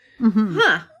style. Mm-hmm.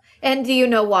 Huh. And do you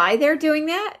know why they're doing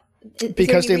that?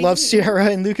 Because they love Sierra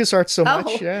and LucasArts so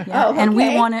much, yeah. Oh, okay. And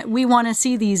we want to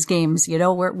see these games.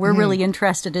 We're really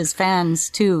interested as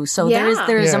fans too. So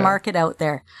there is a market out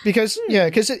there. Because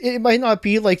it might not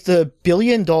be like the $1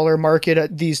 billion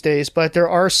market these days, but there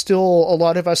are still a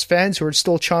lot of us fans who are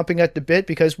still chomping at the bit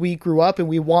because we grew up and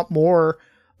we want more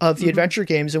of the adventure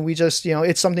games, and we just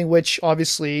it's something which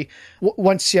obviously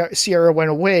once Sierra went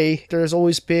away, there's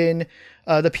always been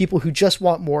the people who just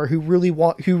want more, who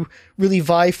really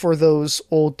vie for those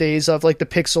old days of like the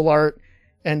pixel art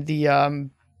and the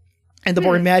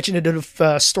more imaginative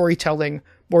storytelling,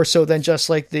 more so than just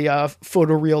like the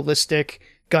photorealistic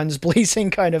guns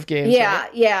blazing kind of games.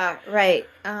 Yeah, right.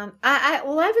 I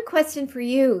have a question for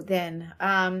you then.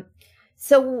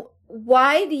 So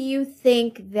why do you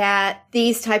think that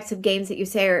these types of games that you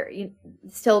say are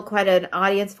still quite an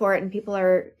audience for it, and people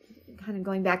are kind of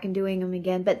going back and doing them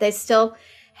again, but they still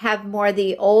have more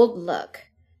the old look?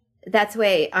 That's the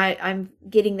way I'm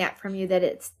getting that from you,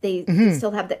 that they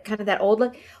still have that kind of that old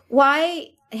look.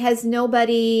 Why has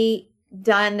nobody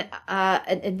done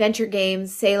adventure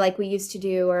games, say like we used to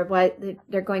do, or what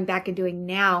they're going back and doing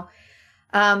now,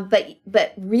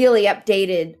 but really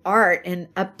updated art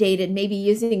and updated, maybe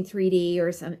using 3D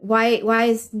or something? Why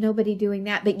is nobody doing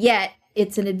that? But yet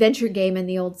it's an adventure game in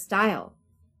the old style.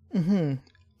 Mm-hmm.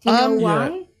 Do you know why?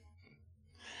 Yeah.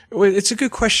 Well, it's a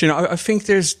good question. I think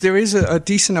there is a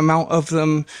decent amount of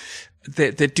them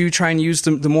that do try and use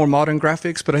the more modern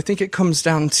graphics, but I think it comes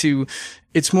down to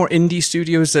it's more indie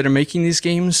studios that are making these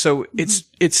games, so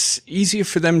it's easier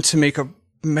for them to make a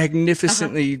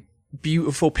magnificently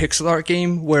beautiful pixel art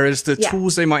game, whereas the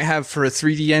tools they might have for a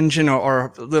 3D engine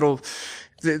are a little,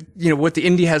 what the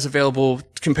indie has available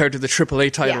compared to the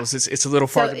AAA titles, it's a little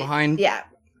farther behind. Yeah.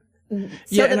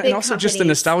 So and also just the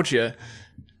nostalgia.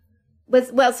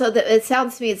 It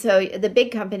sounds to me, so the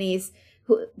big companies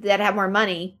that have more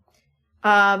money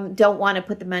don't want to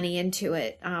put the money into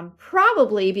it,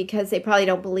 probably because they probably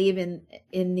don't believe in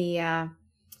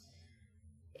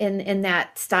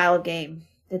that style of game,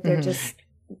 that they're just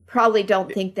probably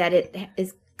don't think that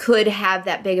it could have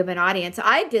that big of an audience.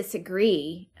 I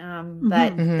disagree,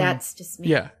 but that's just me.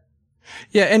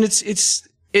 Yeah, and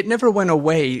it never went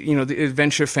away, the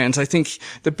adventure fans. I think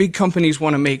the big companies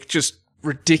want to make just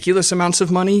ridiculous amounts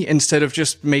of money instead of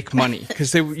just make money,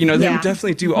 because they would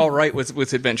definitely do all right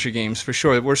with adventure games for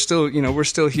sure. We're still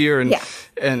here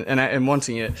and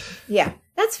wanting it. Yeah,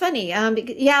 that's funny.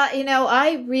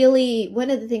 I really, one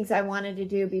of the things I wanted to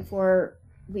do before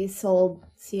we sold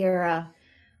Sierra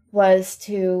was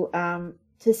to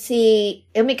see,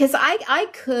 because I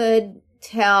could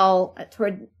tell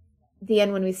toward the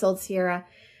end when we sold Sierra,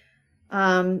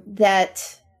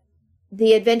 that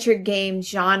the adventure game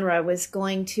genre was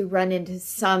going to run into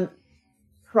some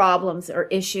problems or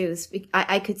issues.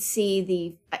 I could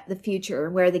see the future,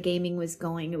 where the gaming was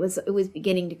going. It was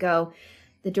beginning to go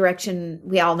the direction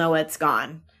we all know it's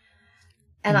gone,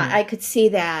 and I could see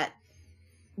that.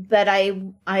 But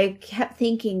I kept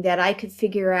thinking that I could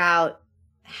figure out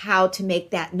how to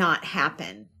make that not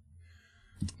happen.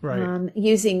 Right.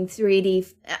 Using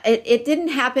 3D. It didn't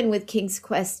happen with King's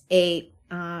Quest 8,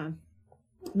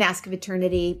 Mask of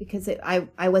Eternity, because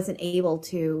I wasn't able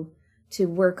to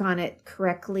work on it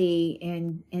correctly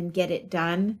and get it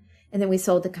done. And then we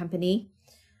sold the company.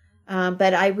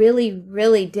 But I really,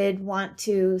 really did want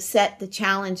to set the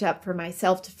challenge up for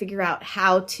myself to figure out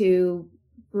how to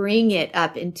bring it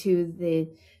up into the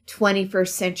 21st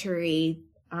century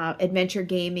adventure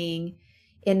gaming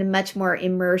in much more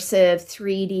immersive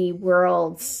 3D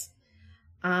worlds.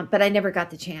 But I never got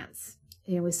the chance.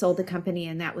 We sold the company,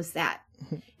 and that was that.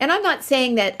 And I'm not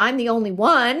saying that I'm the only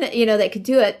one, that could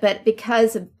do it, but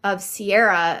because of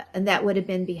Sierra, and that would have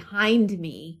been behind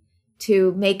me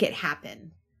to make it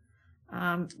happen,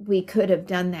 we could have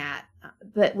done that.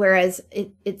 But whereas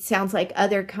it sounds like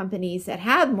other companies that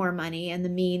have more money and the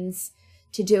means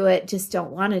to do it just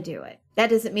don't want to do it. That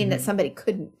doesn't mean that somebody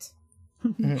couldn't.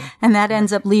 And that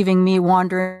ends up leaving me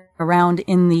wandering around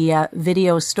in the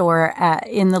video store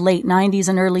in the late 90s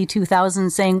and early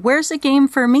 2000s saying, where's a game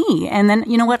for me? And then,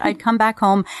 you know what? I'd come back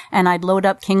home and I'd load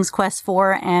up King's Quest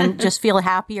IV and just feel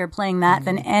happier playing that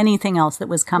than anything else that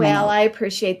was coming out. Well, I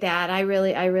appreciate that. I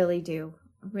really do.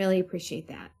 Really appreciate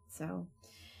that. So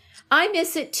I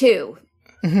miss it too.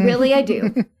 Really, I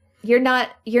do. You're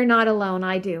not alone.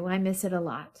 I do. I miss it a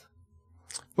lot.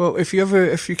 Well, if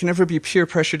you can ever be peer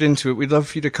pressured into it, we'd love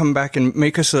for you to come back and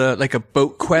make us a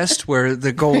boat quest where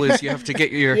the goal is you have to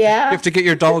get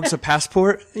your dogs a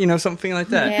passport, something like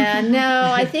that. Yeah,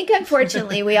 no, I think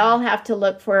unfortunately we all have to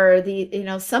look for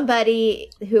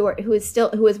somebody who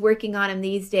is working on them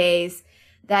these days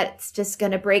that's just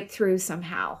going to break through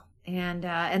somehow, and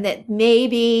that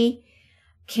maybe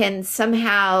can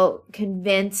somehow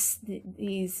convince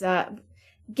these.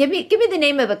 Give me the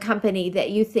name of a company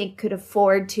that you think could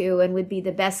afford to and would be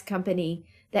the best company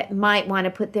that might want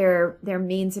to put their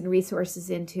means and resources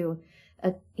into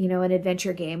an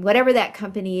adventure game, whatever that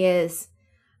company is,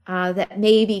 that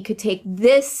maybe could take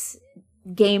this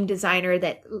game designer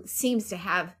that seems to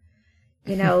have,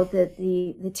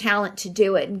 the talent to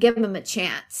do it and give them a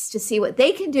chance to see what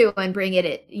they can do and bring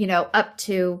it, up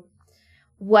to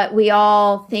what we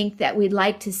all think that we'd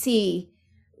like to see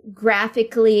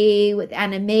graphically with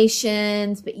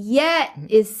animations, but yet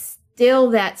is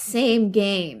still that same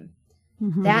game.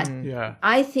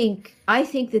 I think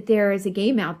that there is a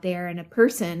game out there and a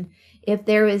person, if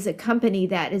there is a company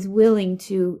that is willing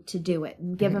to do it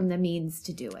and give them the means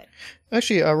to do it.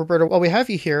 Actually, Roberta, while we have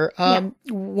you here,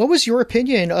 what was your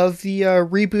opinion of the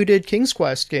rebooted King's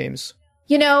Quest games?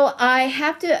 I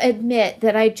have to admit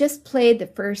that I just played the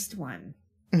first one.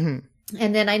 Mm-hmm.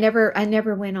 And then I never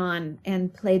went on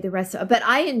and played the rest of it. But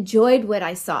I enjoyed what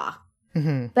I saw.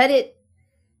 Mm-hmm. But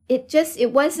it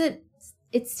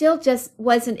still just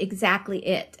wasn't exactly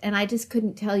it. And I just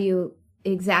couldn't tell you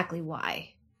exactly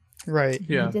why. Right.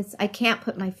 Yeah. I can't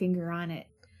put my finger on it.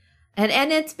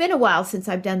 And it's been a while since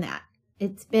I've done that.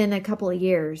 It's been a couple of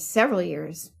years, several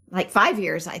years, like 5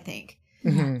 years, I think.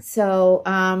 Mm-hmm. So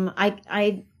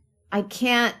I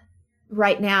can't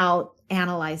right now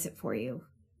analyze it for you.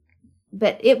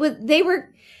 But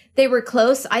they were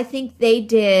close. I think they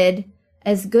did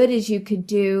as good as you could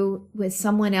do with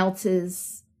someone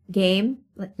else's game,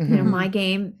 my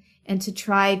game, and to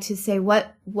try to say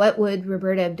what would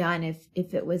Roberta have done if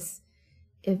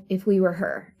we were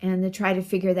her, and to try to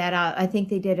figure that out. I think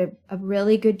they did a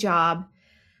really good job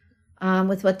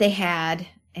with what they had,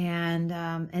 and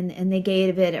they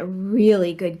gave it a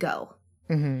really good go.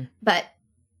 Mm-hmm. But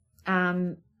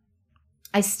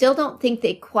I still don't think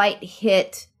they quite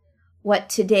hit what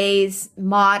today's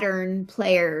modern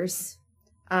players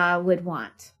would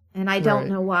want. And I don't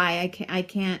know why. I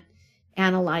can't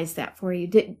analyze that for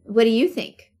you. What do you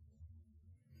think?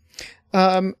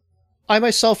 I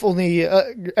myself only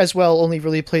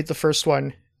really played the first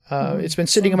one. It's been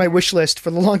sitting on my wish list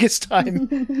for the longest time.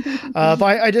 But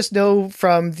I just know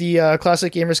from the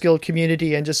Classic Gamers Guild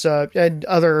community and just and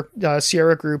other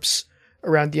Sierra groups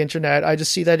around the internet, I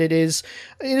just see that it is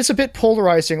a bit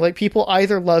polarizing. Like, people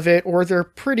either love it or they're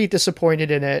pretty disappointed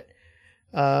in it.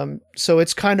 So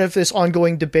it's kind of this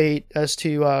ongoing debate as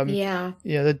to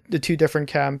the two different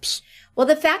camps. Well,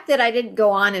 the fact that I didn't go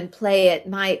on and play it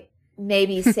might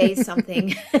maybe say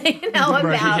something, about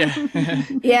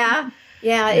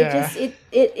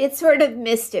it sort of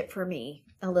missed it for me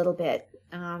a little bit.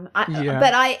 But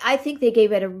I think they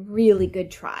gave it a really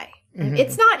good try. Mm-hmm.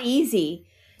 It's not easy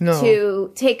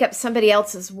to take up somebody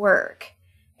else's work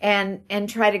and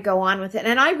try to go on with it.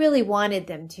 And I really wanted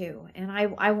them to. And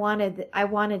I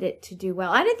wanted it to do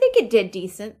well. And I think it did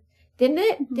decent, didn't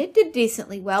it? It did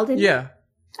decently well, didn't it? Yeah.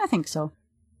 I think so.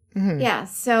 Mm-hmm. Yeah.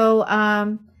 So,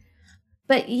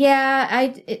 but yeah,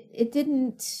 it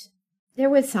didn't, there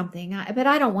was something, but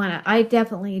I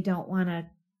definitely don't want to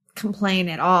complain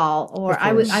at all. Or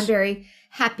I'm very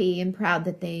happy and proud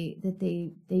that they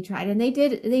tried, and they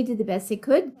did the best they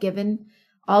could given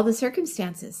all the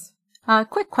circumstances.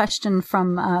 Quick question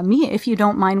from me, if you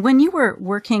don't mind. When you were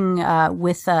working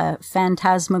with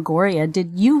Phantasmagoria,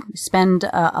 did you spend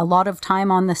a lot of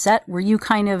time on the set? Were you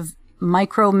kind of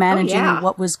micromanaging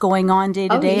what was going on day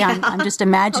to day? Yeah. I'm just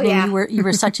imagining you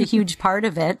were such a huge part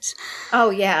of it.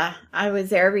 Oh yeah, I was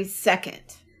there every second.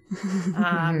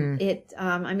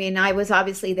 I was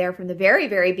obviously there from the very,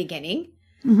 very beginning.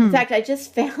 Mm-hmm. In fact, I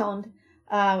just found,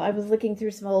 I was looking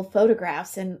through some old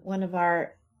photographs, and one of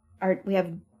our we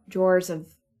have drawers of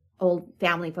old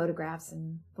family photographs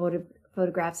and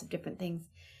photographs of different things.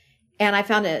 And I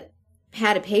found a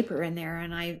pad of paper in there,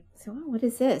 and I said, "Oh, what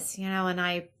is this?" And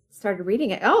I started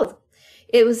reading it. Oh,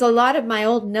 it was a lot of my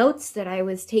old notes that I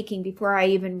was taking before I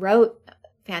even wrote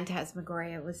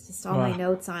Phantasmagoria. It was just all my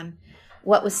notes on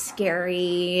what was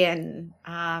scary, and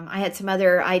I had some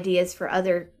other ideas for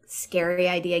other scary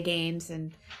idea games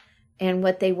and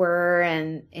what they were,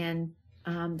 and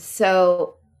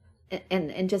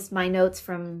just my notes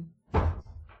from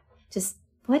just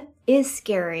what is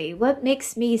scary, what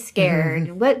makes me scared,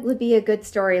 and what would be a good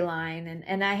storyline,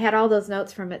 and I had all those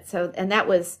notes from it. So, and that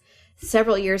was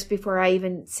several years before I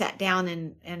even sat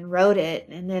down and wrote it,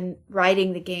 and then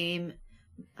writing the game,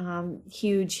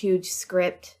 huge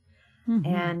script,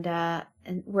 and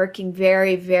working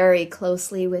very, very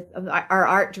closely with our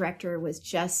art director was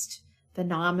just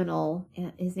phenomenal.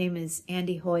 His name is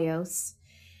Andy Hoyos,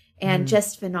 and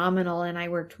just phenomenal. And I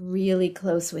worked really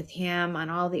close with him on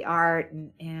all the art,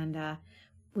 and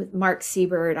with Mark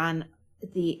Siebert on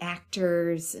the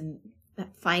actors and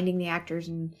finding the actors,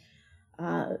 and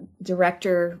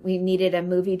director. We needed a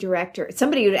movie director,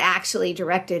 somebody who actually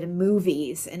directed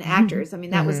movies and actors. I mean,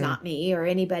 that was not me or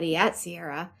anybody at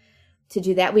Sierra to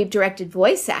do that. We've directed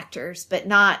voice actors, but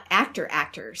not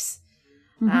actors.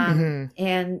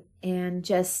 And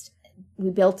just, we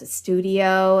built a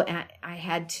studio, and I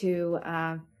had to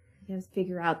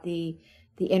figure out the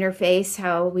interface,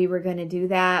 how we were going to do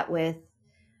that with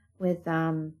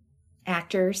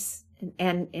actors.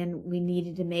 And we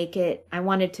needed to make it, I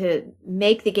wanted to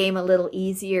make the game a little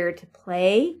easier to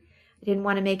play. I didn't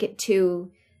want to make it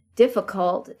too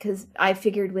difficult, because I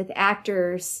figured with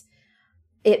actors,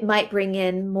 it might bring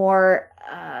in more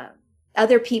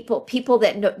other people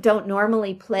that don't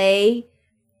normally play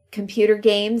computer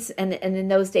games. And in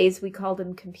those days, we called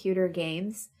them computer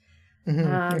games.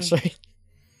 Right.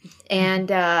 And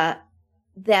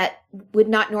that would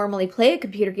not normally play a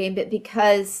computer game, but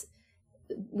because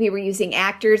we were using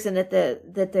actors and that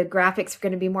the graphics were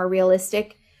going to be more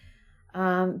realistic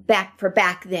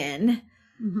back then,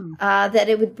 that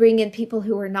it would bring in people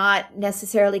who were not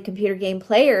necessarily computer game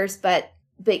players, but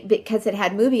because it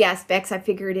had movie aspects, I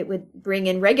figured it would bring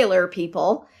in regular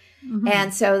people.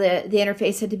 And so the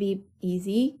interface had to be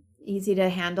easy to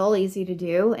handle, easy to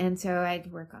do. And so I had to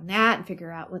work on that and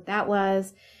figure out what that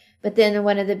was. But then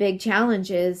one of the big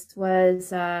challenges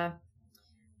was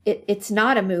it's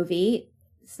not a movie.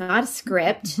 It's not a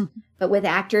script, but with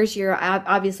actors, you're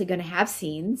obviously going to have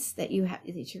scenes that you're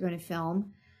going to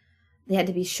film. They had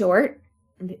to be short,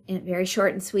 very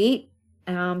short and sweet.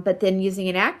 But then using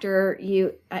an actor,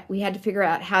 we had to figure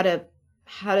out how to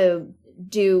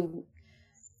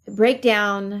break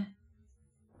down.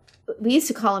 We used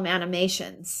to call them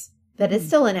animations, but it's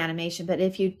still an animation. But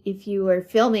if you were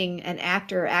filming an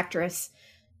actor or actress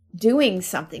doing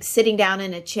something, sitting down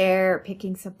in a chair, or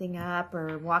picking something up,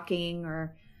 or walking,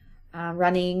 or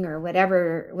running, or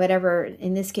whatever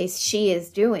in this case she is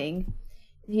doing,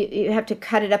 you have to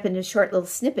cut it up into short little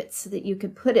snippets so that you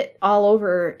could put it all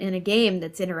over in a game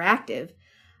that's interactive,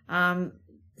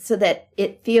 so that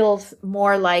it feels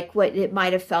more like what it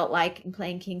might have felt like in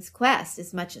playing King's Quest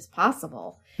as much as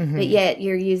possible. But yet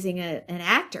you're using an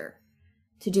actor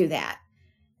to do that.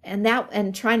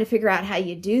 And trying to figure out how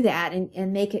you do that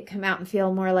and make it come out and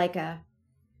feel more like a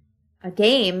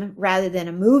game rather than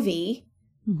a movie.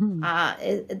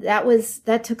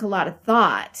 That took a lot of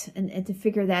thought and to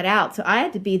figure that out. So I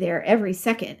had to be there every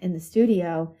second in the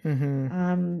studio.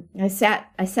 I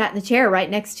sat in the chair right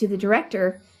next to the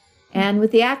director and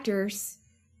with the actors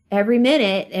every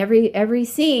minute, every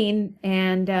scene,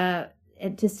 and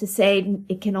just to say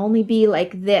it can only be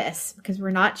like this because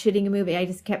we're not shooting a movie. I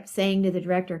just kept saying to the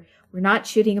director, we're not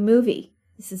shooting a movie.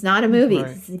 This is not a movie.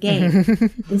 Right. This is a game.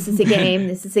 This is a game.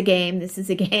 This is a game. This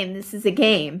is a game. This is a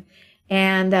game.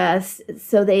 And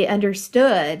so they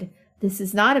understood this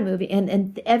is not a movie.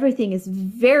 And everything is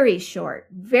very short,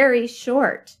 very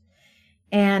short.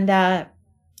 And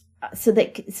so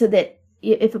that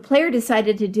if a player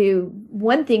decided to do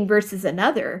one thing versus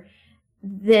another,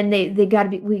 then we got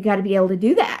to be able to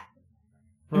do that.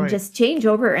 And just change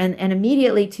over and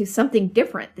immediately to something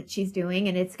different that she's doing.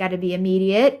 And it's got to be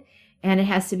immediate and it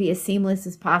has to be as seamless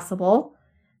as possible.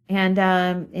 And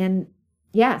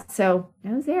yeah, so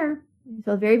I was there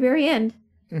until the very, very end.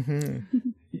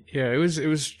 Yeah, it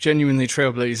was genuinely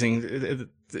trailblazing.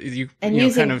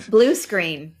 Using kind of blue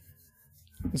screen.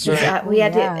 Right. We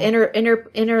had to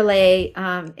interlay,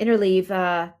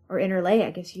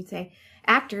 I guess you'd say,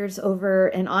 actors over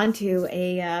and onto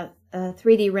a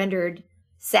 3D rendered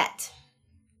set.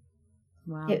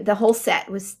 Wow. The whole set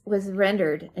was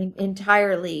rendered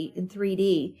entirely in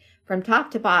 3D from top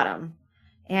to bottom.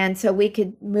 And so we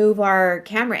could move our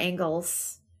camera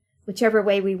angles whichever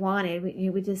way we wanted.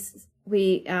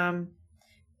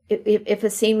 If a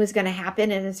scene was going to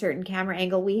happen at a certain camera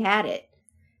angle, we had it.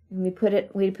 And we put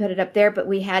it up there, but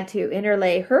we had to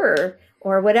interlay her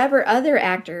or whatever other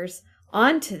actors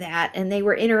onto that, and they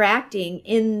were interacting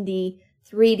in the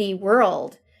 3D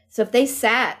world. So if they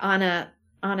sat on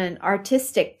an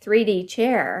artistic 3D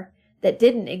chair that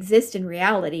didn't exist in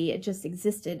reality, it just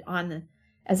existed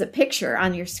as a picture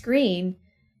on your screen,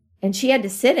 and she had to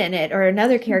sit in it, or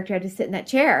another character had to sit in that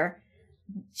chair,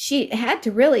 she had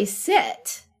to really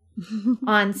sit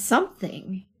on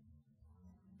something.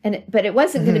 But it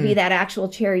wasn't going to be that actual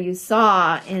chair you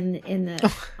saw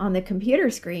on the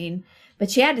computer screen, but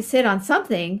she had to sit on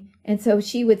something, and so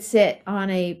she would sit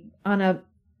on a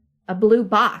blue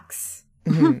box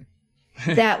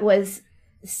that was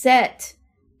set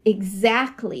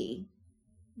exactly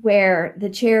where the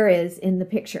chair is in the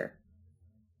picture.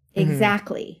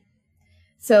 Exactly.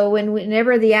 So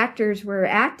whenever the actors were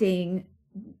acting,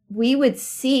 in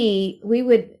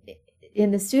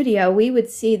the studio, we would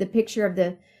see the picture of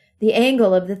the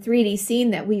angle of the 3D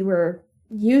scene that we were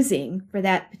using for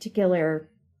that particular,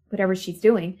 whatever she's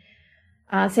doing.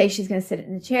 Say she's going to sit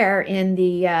in the chair in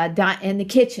the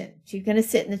kitchen. She's going to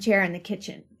sit in the chair in the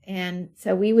kitchen. And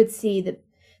so we would see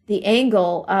the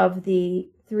angle of the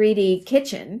 3D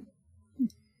kitchen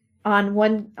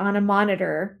on a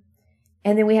monitor.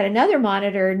 And then we had another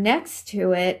monitor next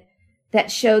to it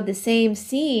that showed the same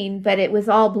scene, but it was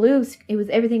all blue.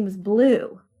 Everything was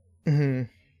blue. Mm-hmm.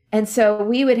 And so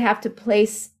we would have to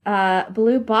place a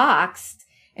blue box,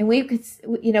 and we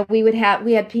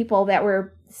had people that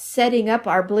were setting up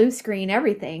our blue screen,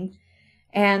 everything.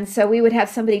 And so we would have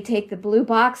somebody take the blue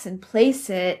box and place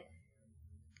it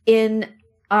in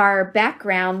our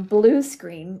background blue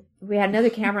screen. We had another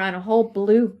camera on a whole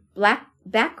black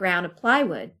background of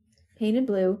plywood, painted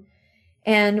blue,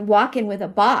 and walk in with a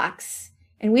box.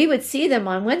 And we would see them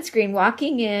on one screen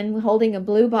walking in, holding a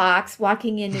blue box,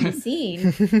 walking into the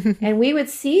scene. And we would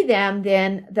see them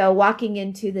then, though, walking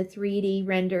into the 3D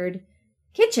rendered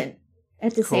kitchen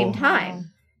at the same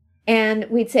time. And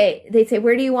they'd say,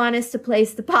 where do you want us to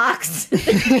place the box?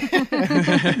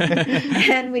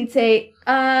 And we'd say,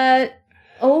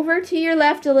 over to your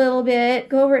left a little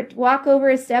bit, walk over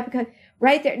a step,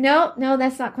 right there. No,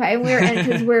 that's not quite.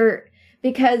 And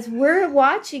because we're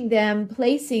watching them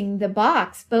placing the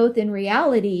box both in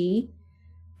reality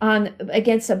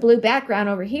against a blue background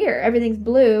over here. Everything's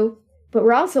blue, but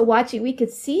we're also watching, we could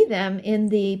see them in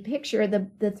the picture, the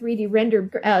 3D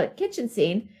rendered kitchen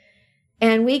scene.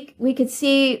 And we could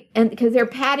see, and because they're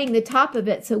patting the top of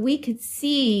it, so we could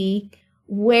see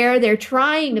where they're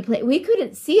trying to play. We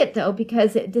couldn't see it though,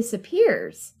 because it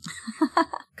disappears.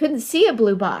 Couldn't see a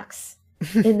blue box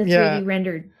in the 3D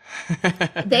rendered.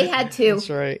 They had to. That's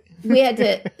right. We had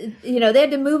to, they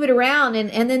had to move it around,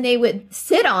 and then they would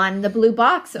sit on the blue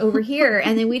box over here,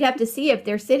 and then we'd have to see if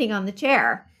they're sitting on the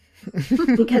chair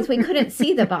because we couldn't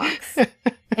see the box.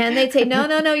 And they'd say,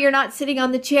 no, you're not sitting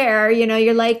on the chair.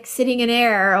 You're like sitting in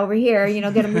air over here.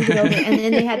 Got to move it over. And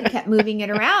then they had to keep moving it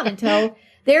around until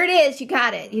there it is. You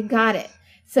got it.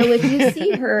 So if you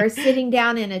see her sitting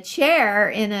down in a chair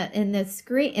in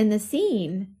the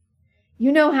scene,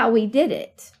 you know how we did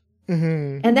it.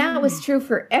 Mm-hmm. And that was true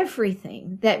for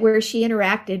everything where she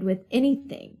interacted with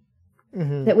anything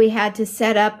that we had to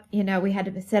set up. We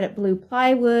had to set up blue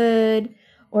plywood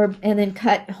and then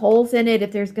cut holes in it.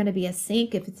 If there's going to be a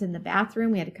sink, if it's in the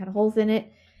bathroom, we had to cut holes in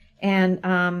it. And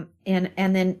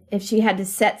then if she had to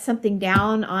set something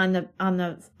down on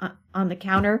the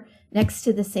counter next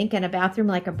to the sink in a bathroom,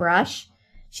 like a brush,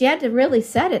 she had to really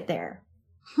set it there.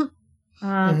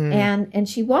 And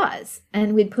she was,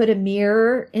 and we'd put a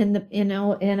mirror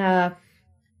we'd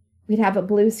have a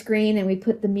blue screen, and we'd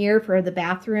put the mirror for the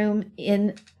bathroom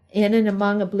in and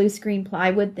among a blue screen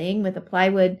plywood thing with a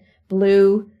plywood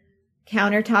blue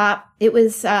countertop. It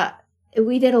was,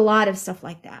 we did a lot of stuff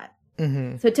like that.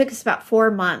 Mm-hmm. So it took us about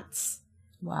 4 months.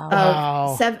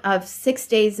 Wow. Of 6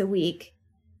 days a week.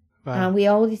 Wow. We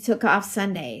only took off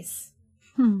Sundays.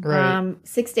 Right.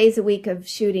 6 days a week of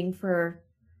shooting for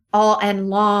and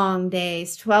long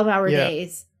days, 12-hour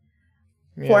days,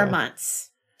 4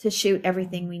 months to shoot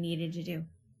everything we needed to do. You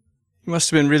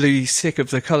must have been really sick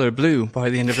of the color blue by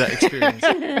the end of that experience.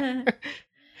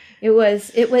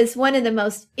 It was one of the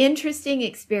most interesting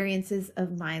experiences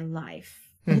of my life.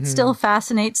 It still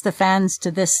fascinates the fans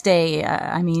to this day.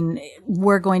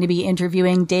 We're going to be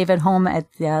interviewing David Holm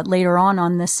later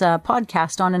on this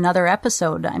podcast on another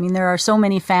episode. There are so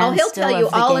many fans. He'll tell you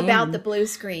all about the blue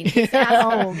screen.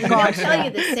 Oh, gosh. He'll tell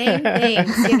you the same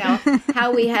things,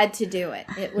 how we had to do it.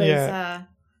 It was,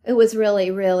 It was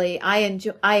really, really, I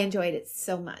enjoyed it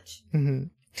so much. Mm-hmm.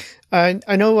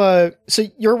 I know, so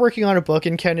you're working on a book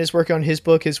and Ken is working on his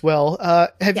book as well.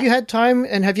 Have you had time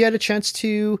and have you had a chance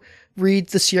to read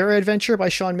The Sierra Adventure by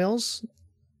Sean Mills?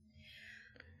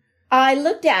 I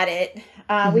looked at it.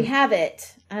 We have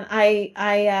it. And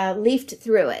I leafed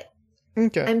through it.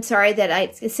 Okay. I'm sorry that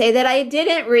I say that I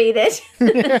didn't read it.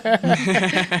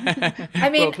 I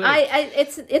mean,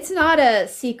 it's not a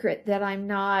secret that I'm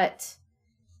not,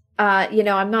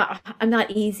 I'm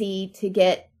not easy to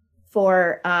get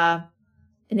for an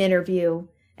interview.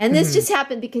 And this just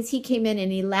happened because he came in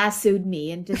and he lassoed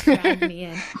me and just dragged me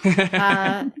in. But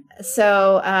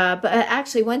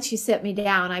actually, once you sit me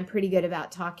down, I'm pretty good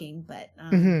about talking. But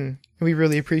we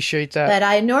really appreciate that. But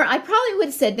I probably would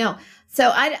have said no. So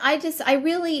I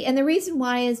really, and the reason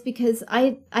why is because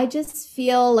I just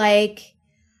feel like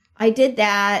I did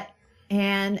that,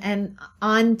 and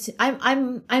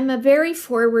I'm a very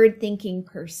forward thinking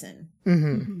person.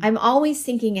 Mm-hmm. I'm always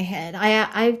thinking ahead.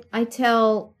 I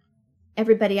tell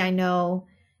everybody I know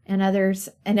and others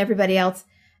and everybody else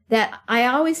that I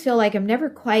always feel like I'm never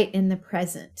quite in the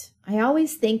present. I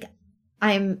always think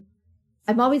I'm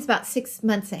always about 6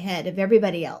 months ahead of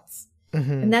everybody else.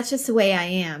 Mm-hmm. And that's just the way I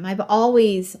am.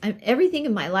 Everything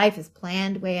in my life is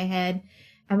planned way ahead.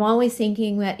 I'm always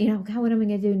thinking that, God, what am I going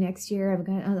to do next year?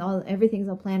 Everything's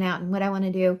all planned out and what I want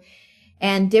to do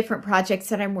and different projects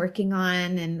that I'm working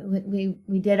on. And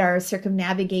we did our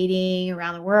circumnavigating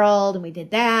around the world and we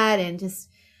did that and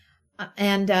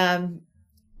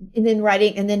then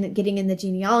writing and then getting in the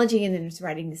genealogy and then just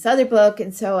writing this other book.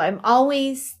 And so I'm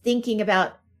always thinking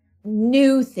about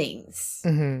new things,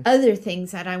 other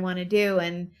things that I want to do.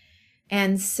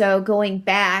 And so going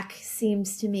back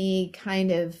seems to me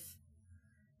kind of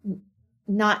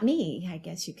not me, I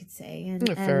guess you could say. And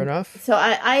fair enough. So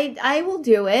I will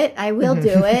do it. I will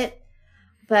do it.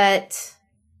 But,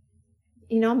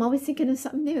 I'm always thinking of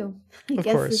something new. I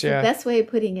guess is the best way of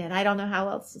putting it. I don't know how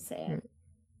else to say it.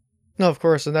 No, of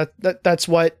course. And that's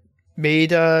what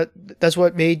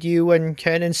made you and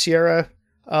Ken and Sierra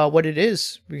what it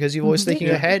is, because you're always thinking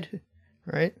ahead,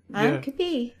 right? Could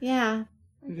be, yeah.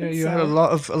 Yeah, you had a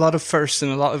lot of firsts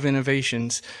and a lot of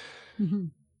innovations. Mm-hmm.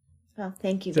 Well,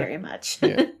 thank you very much.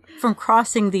 Yeah. From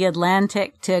crossing the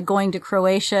Atlantic to going to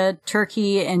Croatia,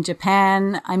 Turkey, and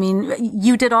Japan. I mean,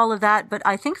 you did all of that, but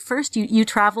I think first you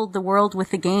traveled the world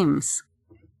with the games.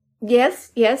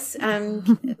 Yes.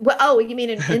 Well, you mean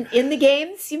in the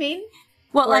games? You mean?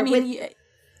 Well, or I mean,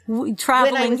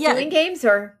 traveling. When I was doing games,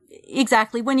 or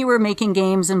exactly when you were making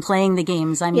games and playing the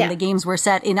games. I mean, the games were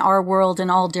set in our world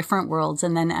and all different worlds,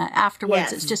 and then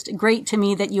afterwards, it's just great to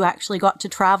me that you actually got to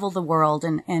travel the world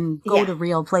and go to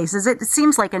real places. It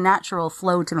seems like a natural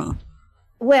flow to me.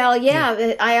 Well,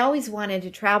 I always wanted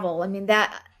to travel. I mean,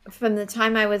 that from the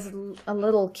time I was a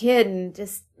little kid, and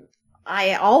just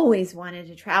I always wanted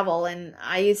to travel. And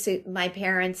my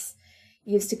parents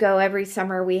used to go every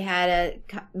summer. We had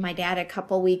my dad a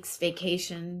couple weeks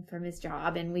vacation from his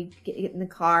job, and we'd get in the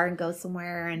car and go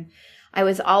somewhere. And I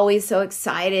was always so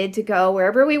excited to go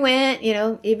wherever we went,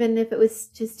 even if it was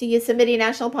just to Yosemite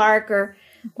National Park or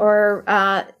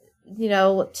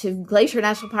to Glacier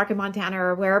National Park in Montana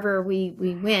or wherever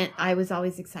we went. I was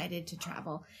always excited to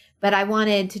travel, but I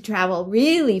wanted to travel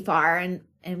really far, and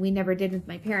we never did with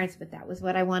my parents, but that was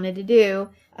what I wanted to do.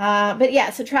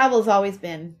 So travel has always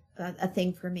been a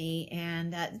thing for me,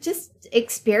 and just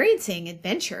experiencing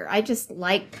adventure. I just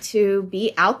like to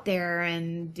be out there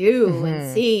and do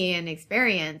and see and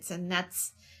experience, and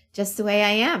that's just the way I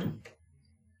am.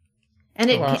 And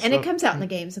it comes out in the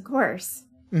games, of course.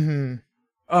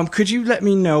 Mm-hmm. Could you let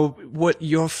me know what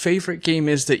your favorite game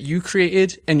is that you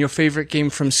created and your favorite game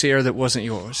from Sierra that wasn't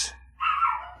yours?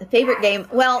 The favorite game?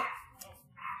 Well,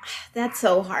 that's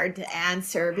so hard to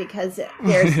answer because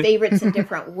there's favorites in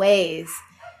different ways.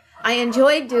 I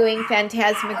enjoyed doing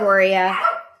Phantasmagoria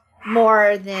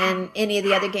more than any of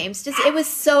the other games. It was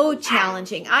so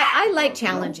challenging. I like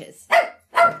challenges.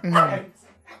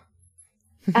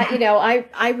 I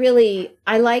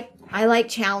like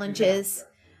challenges.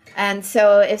 And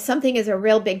so if something is a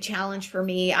real big challenge for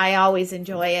me, I always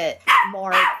enjoy it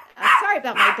more. Sorry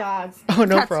about my dogs. Oh,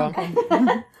 no problem.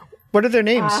 What are their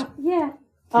names?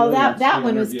 Oh, that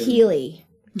one was Keely.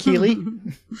 Keely?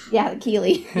 Yeah,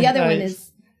 Keely. The other one is,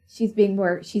 she's being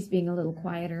a little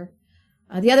quieter.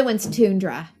 The other one's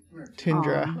Tundra.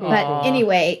 Tundra. But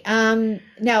anyway,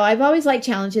 no, I've always liked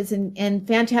challenges, and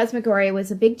Phantasmagoria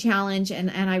was a big challenge,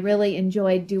 and I really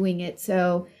enjoyed doing it.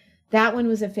 So that one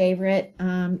was a favorite.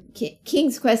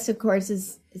 King's Quest, of course,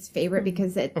 is favorite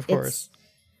because it's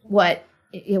what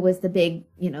it was the big,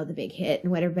 the big hit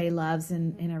and what everybody loves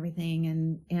and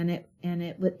everything. And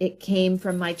it came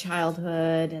from my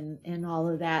childhood and all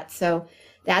of that. So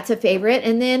that's a favorite.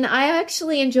 And then I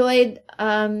actually enjoyed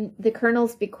the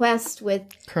Colonel's Bequest with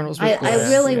Colonel's Bequest. I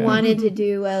really wanted to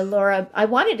do I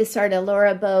wanted to start a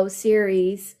Laura Bow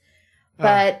series,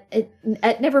 but it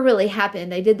never really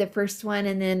happened. I did the first one,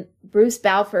 and then Bruce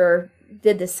Balfour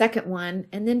did the second one.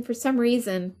 And then for some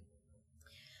reason,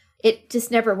 it just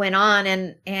never went on.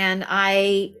 And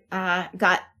I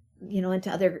got,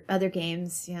 into other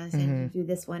games, saying do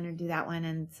this one or do that one.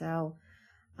 And so,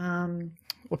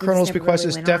 well, Colonel's Bequest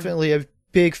is definitely a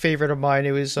big favorite of mine.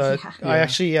 It was, I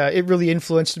actually, it really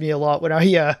influenced me a lot when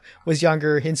I was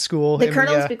younger in school. The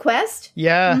Colonel's Bequest?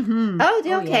 Yeah. Mm-hmm.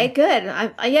 Oh, okay, good.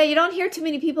 You don't hear too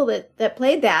many people that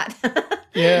played that.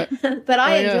 Yeah. But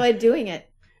I enjoyed doing it.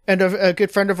 And a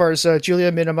good friend of ours,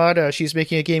 Julia Minamata, she's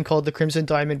making a game called The Crimson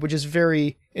Diamond, which is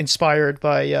very inspired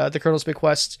by the Colonel's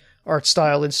Bequest art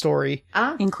style and story.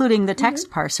 Including the text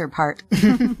parser part.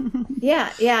 Yeah.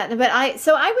 But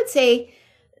I would say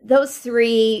those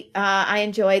three I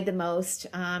enjoyed the most.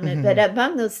 But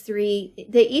among those three,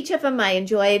 each of them I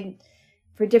enjoyed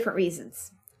for different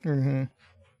reasons. Mm-hmm.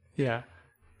 Yeah.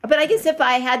 But I guess if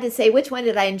I had to say which one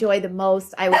did I enjoy the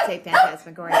most, I would say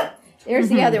Phantasmagoria. There's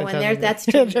the other one. That's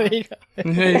true.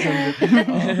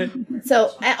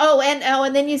 So,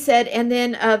 and then you said, and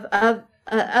then of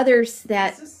others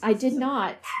that I did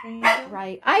not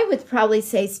write, I would probably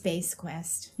say Space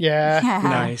Quest. Yeah.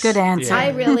 Nice. Good answer.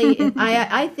 Yeah.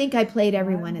 I think I played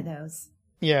every one of those.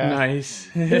 Yeah. Nice.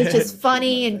 It was just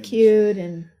funny and cute,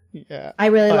 and I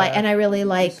really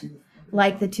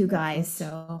like the two guys.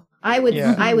 So I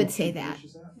would say that.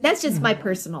 That's just my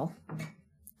personal.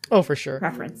 Oh, for sure.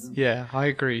 Preference. Yeah, I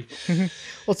agree.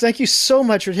 Well, thank you so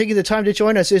much for taking the time to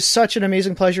join us. It's such an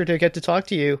amazing pleasure to get to talk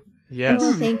to you. Yes.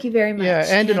 Oh, thank you very much. Yeah,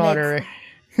 and an honor.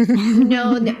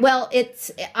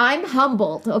 I'm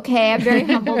humbled. Okay, I'm very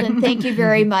humbled, and thank you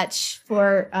very much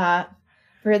for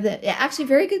the actually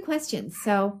very good questions.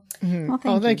 So,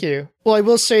 well, thank you. Well, I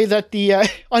will say that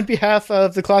on behalf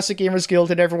of the Classic Gamers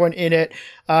Guild and everyone in it,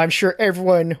 I'm sure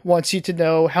everyone wants you to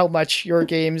know how much your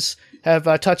games have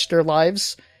touched their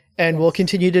lives and will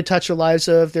continue to touch the lives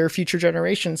of their future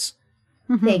generations.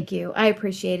 Thank you. I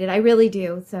appreciate it. I really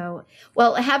do. So,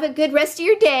 well, have a good rest of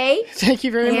your day. Thank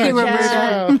you very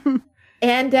much.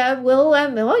 And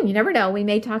well, you never know. We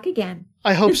may talk again.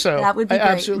 I hope so. That would be great.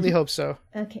 I absolutely hope so.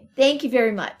 Okay. Thank you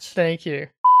very much. Thank you.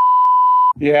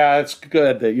 Yeah, it's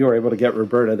good that you were able to get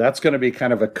Roberta. That's going to be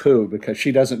kind of a coup because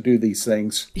she doesn't do these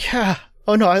things. Yeah.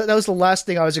 Oh, no, that was the last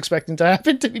thing I was expecting to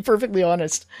happen, to be perfectly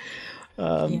honest.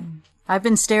 I've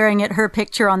been staring at her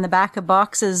picture on the back of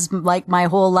boxes like my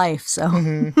whole life. So,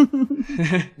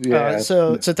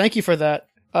 so thank you for that.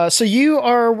 So you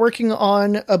are working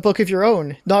on a book of your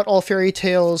own. Not all fairy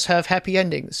tales have happy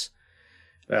endings.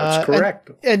 That's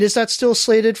correct. And is that still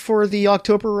slated for the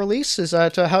October release? Is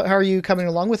that how are you coming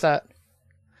along with that?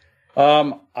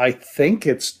 I think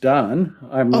it's done.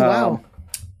 Wow.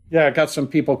 Yeah, I got some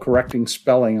people correcting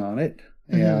spelling on it,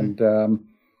 and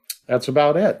that's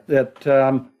about it.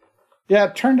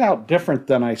 It turned out different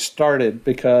than I started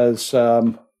because,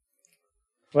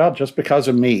 just because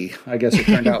of me. I guess it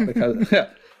turned out because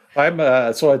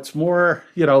so it's more,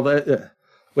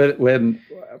 when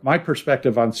my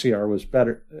perspective on CR was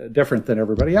different than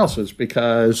everybody else's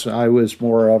because I was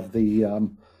more of the,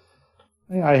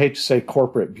 I hate to say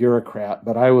corporate bureaucrat,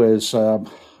 but I was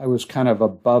kind of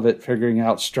above it, figuring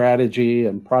out strategy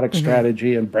and product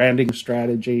strategy and branding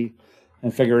strategy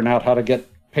and figuring out how to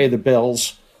pay the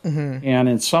bills. And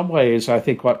in some ways, I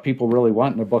think what people really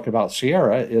want in a book about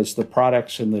Sierra is the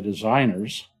products and the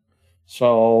designers.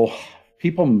 So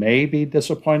people may be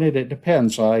disappointed. It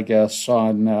depends, I guess,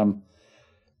 on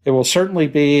it will certainly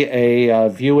be a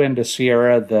view into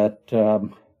Sierra that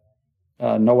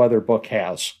no other book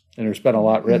has. And there's been a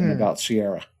lot written about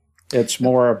Sierra. It's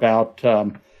more about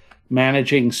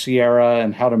managing Sierra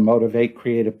and how to motivate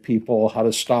creative people, how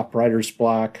to stop writer's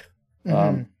block,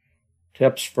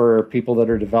 tips for people that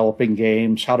are developing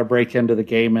games, how to break into the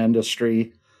game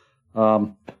industry.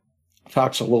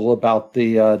 Talks a little about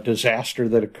the disaster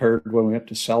that occurred when we went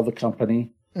to sell the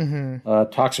company.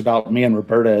 Talks about me and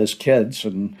Roberta as kids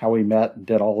and how we met and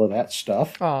did all of that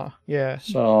stuff. Oh, yeah.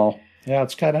 So, yeah,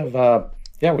 it's kind of,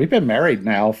 we've been married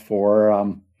now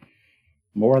for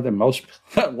longer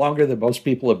than most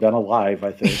people have been alive,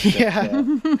 I think.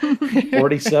 Yeah.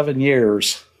 47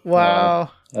 years. Wow.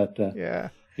 Yeah.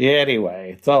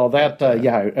 Anyway, so that,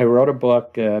 I wrote a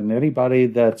book, and anybody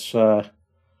that's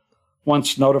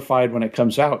once notified when it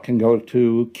comes out can go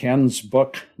to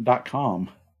kensbook.com,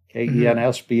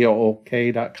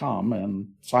 KENSBOOK.com, and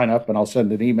sign up, and I'll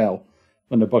send an email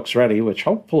when the book's ready, which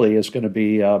hopefully is going to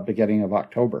be beginning of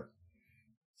October.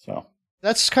 So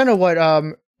that's kind of what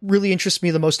really interests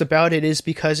me the most about it, is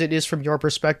because it is from your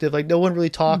perspective. Like, no one really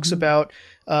talks about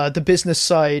the business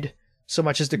side so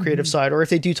much as the creative side, or if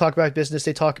they do talk about business,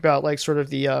 they talk about like sort of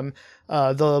the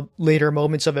later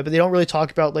moments of it, but they don't really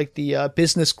talk about like the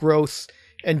business growth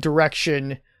and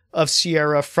direction of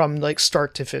Sierra from like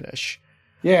start to finish.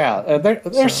 Yeah,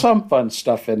 there's some fun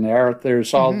stuff in there.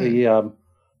 There's all the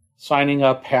signing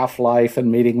up Half-Life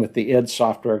and meeting with the id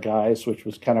Software guys, which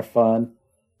was kind of fun,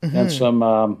 and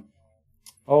some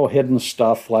hidden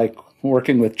stuff like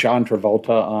working with John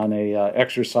Travolta on a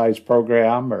exercise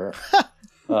program, or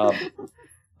I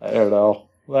don't know,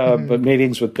 but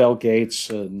meetings with Bill Gates,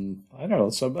 and I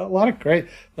don't know, a lot of great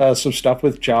some stuff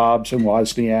with Jobs and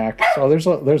Wozniak. So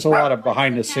there's a lot of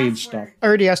behind the scenes stuff. I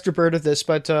already asked Roberta this,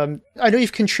 but I know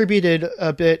you've contributed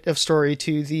a bit of story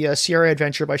to the Sierra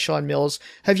Adventure by Sean Mills.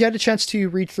 Have you had a chance to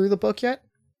read through the book yet?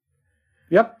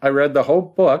 Yep, I read the whole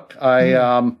book.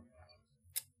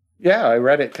 I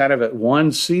read it kind of at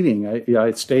one sitting.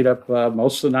 I stayed up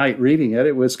most of the night reading it.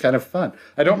 It was kind of fun.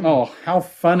 I don't know how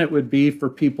fun it would be for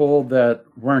people that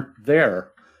weren't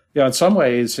there. In some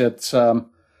ways, it's the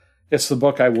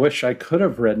book I wish I could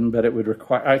have written, but it would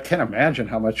require. I can't imagine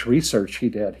how much research he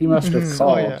did. He must have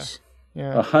called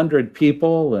 100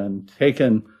 people and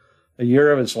taken a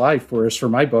year of his life. Whereas for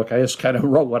my book, I just kind of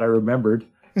wrote what I remembered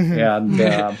and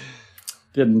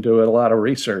didn't do a lot of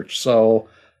research. So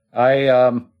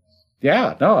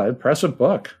impressive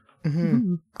book.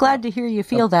 Glad to hear you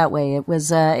feel that way. It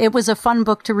was a fun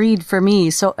book to read for me.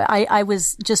 So I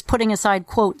was just putting aside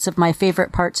quotes of my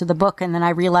favorite parts of the book, and then I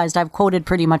realized I've quoted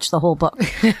pretty much the whole book.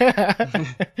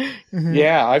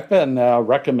 Yeah, I've been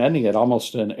recommending it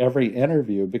almost in every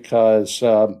interview because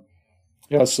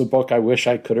it's the book I wish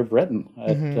I could have written.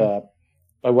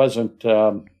 I wasn't.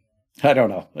 I don't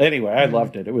know. Anyway, I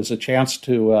loved it. It was a chance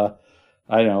to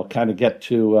kind of get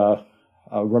to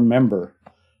remember,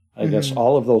 I guess,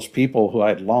 all of those people who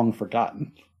I'd long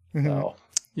forgotten. So,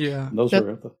 those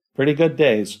were pretty good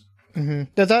days. Now,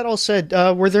 that all said,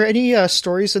 were there any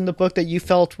stories in the book that you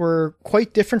felt were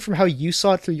quite different from how you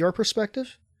saw it through your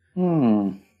perspective?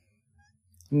 No.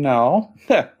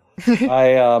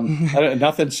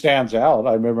 Nothing stands out.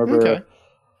 I remember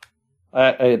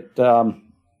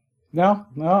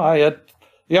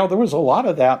there was a lot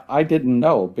of that I didn't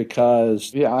know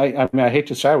because, I hate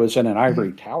to say I was in an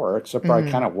ivory tower, except for I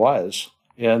kind of was.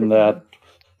 In that,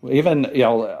 even,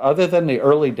 other than the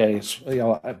early days,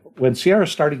 when Sierra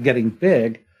started getting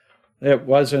big, it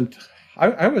wasn't,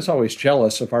 I was always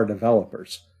jealous of our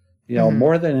developers.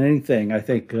 More than anything, I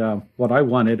think what I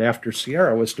wanted after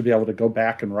Sierra was to be able to go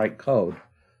back and write code.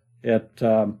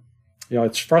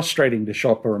 It's frustrating to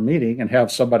show up for a meeting and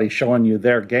have somebody showing you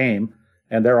their game,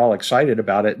 and they're all excited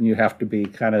about it, and you have to be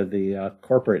kind of the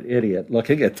corporate idiot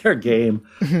looking at their game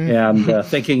and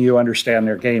thinking you understand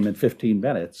their game in 15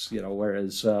 minutes,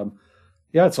 whereas,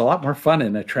 it's a lot more fun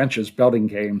in the trenches building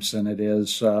games than it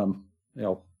is,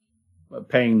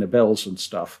 paying the bills and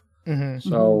stuff.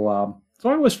 So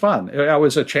it was fun. It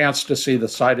was a chance to see the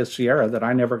side of Sierra that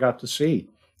I never got to see,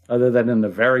 other than in the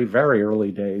very, very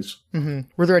early days.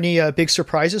 Were there any big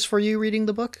surprises for you reading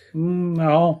the book?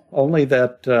 No, only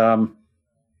that...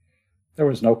 there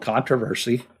was no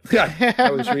controversy.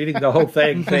 I was reading the whole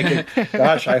thing thinking,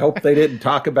 gosh, I hope they didn't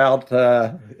talk about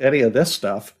any of this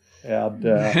stuff.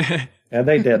 And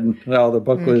they didn't. No, the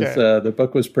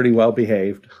book was pretty well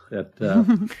behaved.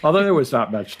 Although there was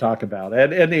not much talk about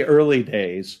it. In the early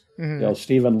days,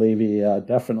 Stephen Levy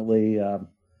definitely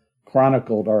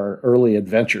chronicled our early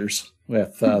adventures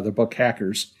with the book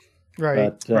Hackers.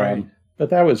 Right. But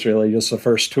that was really just the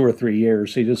first 2 or 3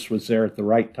 years. He just was there at the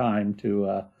right time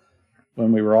to...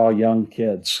 when we were all young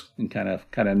kids and kind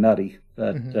of nutty.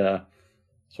 But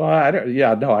so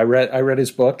I read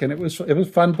his book, and it was a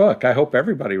fun book. I hope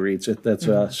everybody reads it that's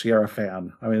a Sierra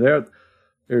fan. I mean,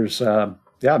 there's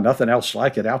nothing else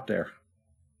like it out there.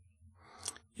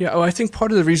 Yeah, I think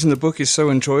part of the reason the book is so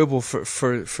enjoyable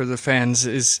for the fans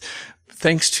is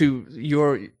thanks to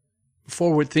your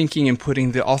forward thinking and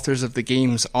putting the authors of the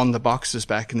games on the boxes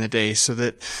back in the day, so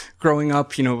that growing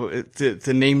up,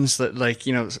 the names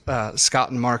that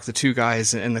Scott and Mark, the two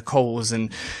guys, and the Coles,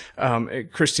 and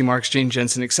Christy Marks, Jane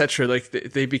Jensen, etc.,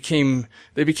 they became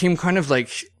kind of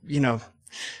like,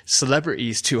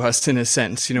 celebrities to us in a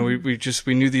sense. You know,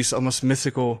 we knew these almost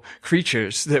mythical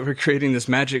creatures that were creating this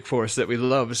magic for us that we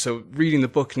love. So reading the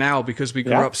book now, because we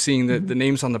grew up seeing the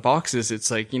names on the boxes,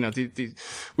 it's like, you know,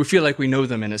 we feel like we know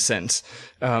them in a sense.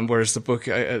 Whereas the book,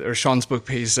 or Sean's book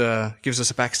gives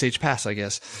us a backstage pass, I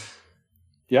guess.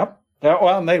 Yep.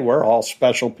 Well, and they were all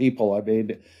special people. I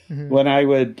mean, when I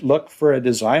would look for a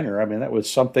designer, I mean, that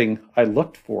was something I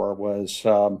looked for, was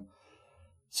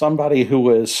somebody who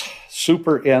was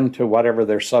super into whatever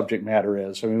their subject matter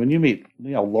is. I mean, when you meet,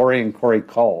 you know, Lori and Corey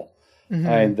Cole,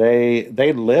 and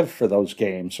they live for those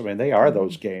games. I mean, they are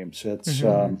those games. It's,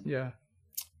 you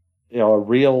know, a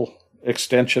real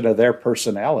extension of their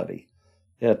personality.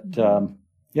 It,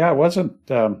 it wasn't,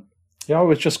 you know, it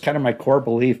was just kind of my core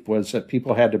belief was that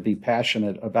people had to be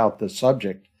passionate about the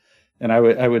subject. And I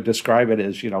would describe it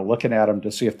as, you know, looking at them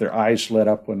to see if their eyes lit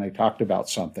up when they talked about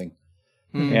something.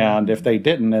 And if they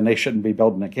didn't, then they shouldn't be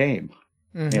building a game.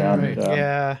 And,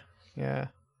 yeah,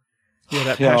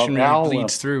 that passion really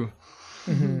bleeds through.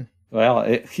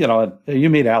 Well, you know, you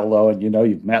meet Al Lowe and you know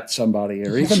you've met somebody,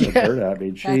 or even Roberta. I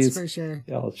mean, she's, that's for sure.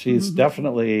 You know, she's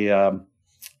definitely a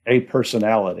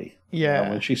personality. Yeah. You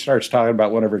know, when she starts talking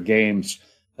about one of her games,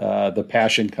 the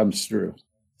passion comes through.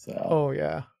 So. Oh,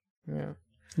 yeah.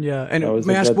 Yeah. And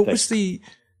may I ask, what was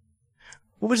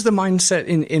the mindset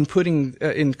in putting,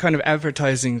 in kind of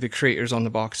advertising the creators on the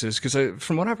boxes? Because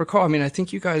from what I recall, I mean, I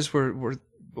think you guys were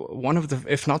one of the,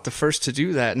 if not the first to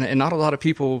do that. And not a lot of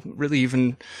people really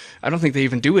even, I don't think they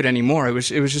even do it anymore. It was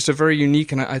just a very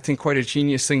unique and I think quite a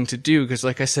genius thing to do. Because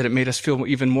like I said, it made us feel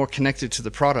even more connected to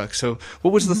the product. So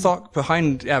what was the thought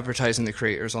behind advertising the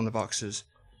creators on the boxes?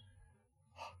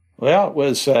 Well, it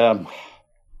was a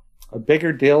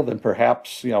bigger deal than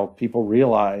perhaps, you know, people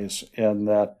realize, in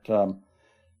that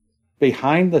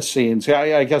behind the scenes,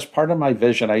 I guess part of my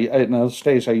vision, in those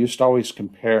days, I used to always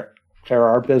compare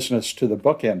our business to the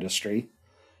book industry.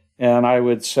 And I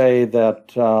would say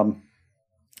that, you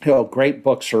know, great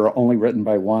books are only written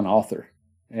by one author.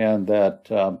 And that,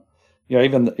 you know,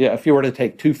 even if you were to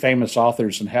take two famous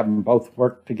authors and have them both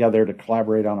work together to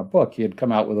collaborate on a book, you'd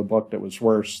come out with a book that was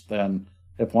worse than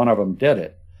if one of them did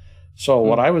it. So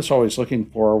what I was always looking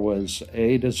for was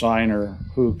a designer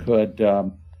who could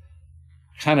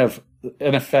kind of,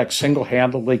 in effect,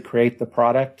 single-handedly create the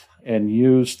product and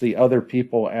use the other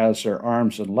people as their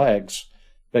arms and legs,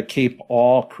 but keep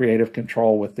all creative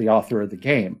control with the author of the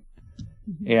game.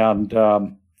 And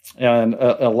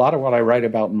a lot of what I write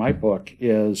about in my book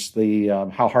is the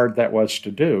how hard that was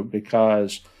to do,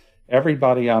 because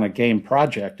everybody on a game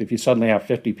project, if you suddenly have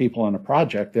 50 people on a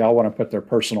project, they all want to put their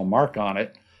personal mark on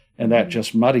it, and that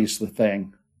just muddies the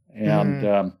thing.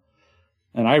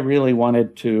 And I really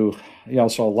wanted to, you know,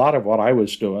 so a lot of what I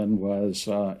was doing was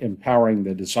empowering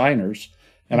the designers,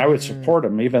 and I would support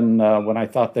them even when I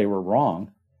thought they were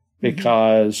wrong,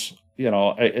 because, you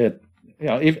know,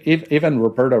 even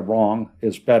Roberta wrong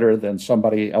is better than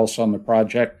somebody else on the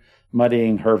project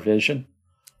muddying her vision.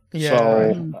 Yeah.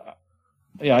 So,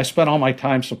 yeah, I spent all my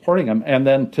time supporting them. And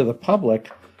then to the public,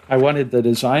 I wanted the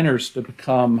designers to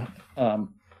become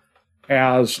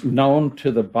as known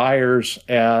to the buyers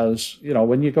as, you know,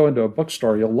 when you go into a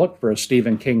bookstore, you'll look for a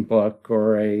Stephen King book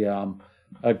or a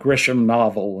Grisham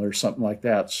novel or something like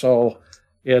that. So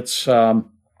it's,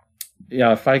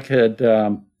 if I could,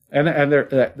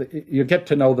 you get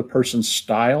to know the person's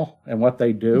style and what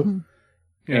they do.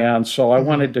 And so I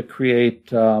wanted to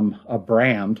create a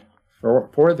brand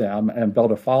for them and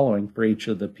build a following for each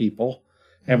of the people.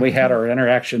 And we had our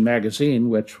Interaction magazine,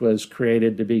 which was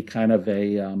created to be kind of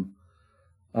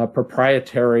a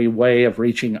proprietary way of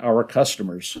reaching our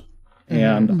customers.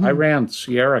 And I ran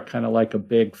Sierra kind of like a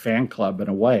big fan club in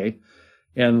a way,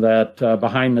 in that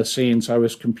behind the scenes I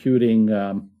was computing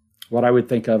what I would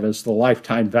think of as the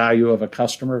lifetime value of a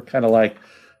customer, kind of like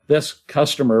this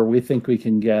customer we think we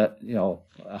can get, you know,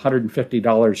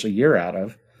 $150 a year out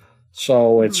of.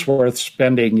 So it's worth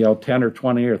spending, you know, $10 or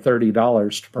 $20 or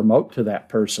 $30 to promote to that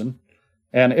person.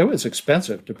 And it was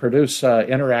expensive to produce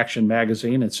Interaction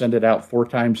magazine and send it out 4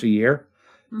 times a year.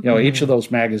 You know, each of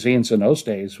those magazines in those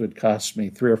days would cost me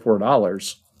 $3 or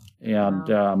 $4.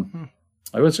 And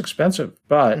it was expensive,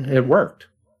 but it worked.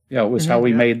 You know, it was how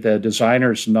we made the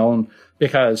designers known,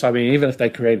 because, I mean, even if they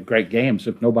created great games,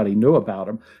 if nobody knew about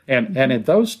them. And in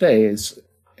those days,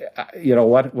 you know,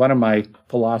 one of my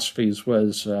philosophies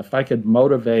was if I could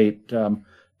motivate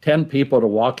 10 people to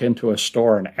walk into a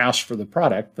store and ask for the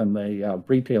product, then the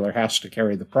retailer has to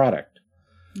carry the product.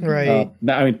 Right.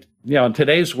 Now, I mean, you know, in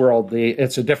today's world,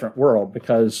 it's a different world,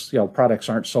 because, you know, products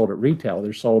aren't sold at retail.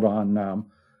 They're sold on,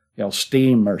 you know,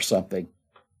 Steam or something.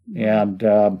 And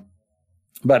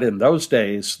But in those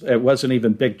days, it wasn't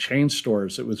even big chain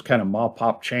stores. It was kind of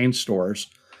mom-pop chain stores.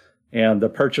 And the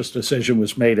purchase decision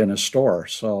was made in a store.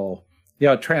 So,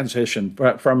 it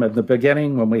transitioned from at the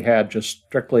beginning when we had just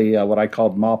strictly what I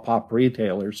called mom-pop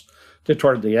retailers to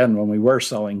toward the end when we were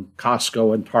selling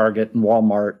Costco and Target and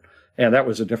Walmart. And that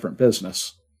was a different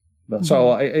business. But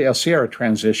so Sierra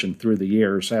transitioned through the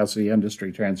years as the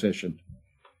industry transitioned.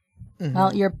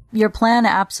 Well, your plan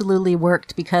absolutely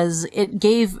worked because it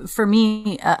gave, for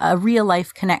me, a real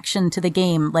life connection to the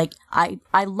game. Like, I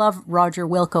love Roger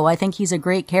Wilco. I think he's a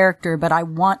great character, but I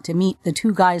want to meet the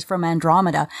two guys from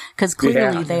Andromeda because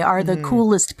clearly they are the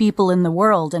coolest people in the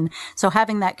world. And so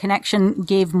having that connection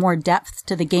gave more depth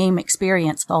to the game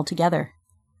experience altogether.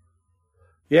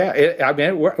 Yeah,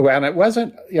 it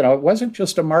wasn't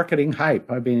just a marketing hype.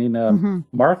 I mean,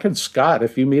 Mark and Scott,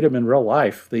 if you meet them in real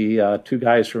life, the two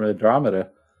guys from Andromeda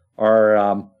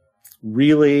are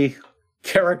really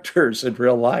characters in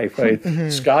real life.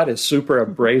 Scott is super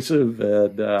abrasive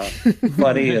and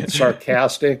funny and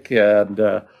sarcastic, and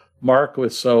Mark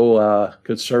was so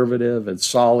conservative and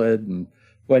solid. And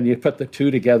when you put the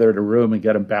two together in a room and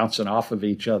get them bouncing off of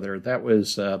each other, that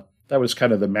was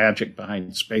kind of the magic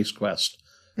behind Space Quest.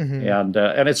 And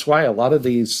it's why a lot of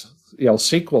these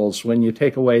sequels, when you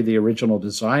take away the original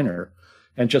designer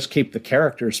and just keep the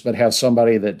characters, but have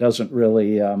somebody that doesn't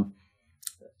really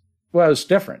it's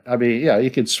different. I mean, you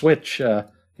could switch,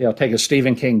 take a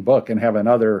Stephen King book and have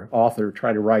another author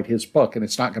try to write his book, and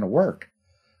it's not going to work.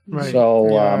 Right.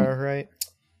 So right.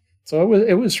 So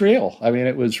it was real. I mean,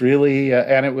 it was really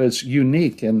and it was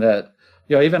unique in that.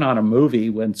 Even on a movie,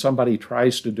 when somebody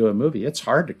tries to do a movie, it's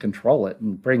hard to control it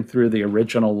and bring through the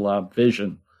original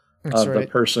vision of the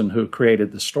person who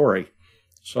created the story.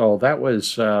 So that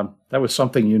was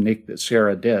something unique that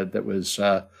Sierra did. That was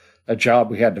a job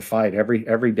we had to fight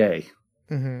every day.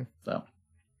 Mm-hmm. So,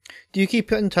 do you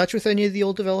keep in touch with any of the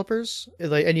old developers,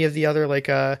 like any of the other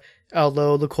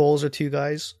Allo, the Coles, or Two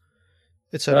Guys,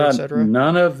 et cetera, et cetera?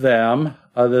 None of them.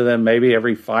 Other than maybe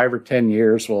every 5 or 10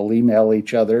 years we'll email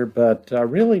each other, but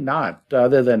really not,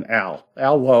 other than Al.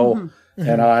 Al Lowe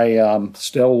and I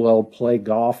still will play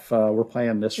golf. We're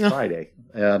playing this Friday.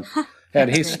 And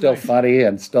he's still funny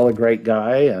and still a great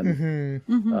guy. And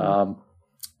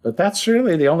but that's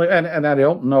really the only, and I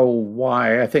don't know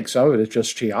why. I think some of it is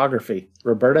just geography.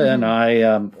 Roberta and I,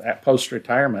 at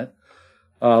post-retirement,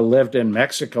 lived in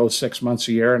Mexico 6 months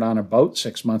a year and on a boat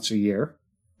 6 months a year.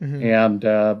 And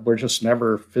we're just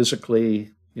never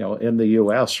physically, in the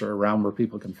U.S. or around where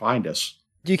people can find us.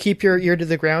 Do you keep your ear to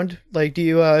the ground? Like, do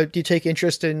you take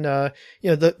interest in,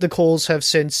 the Coles have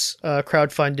since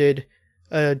crowdfunded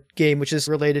a game which is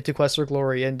related to Quest for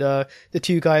Glory, and the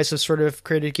Two Guys have sort of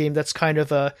created a game that's kind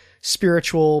of a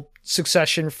spiritual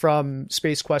succession from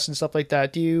Space Quest and stuff like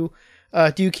that. Do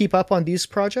you keep up on these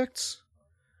projects?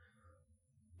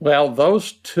 Well,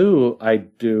 those two I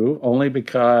do, only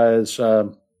because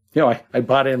I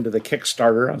bought into the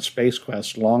Kickstarter on Space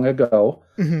Quest long ago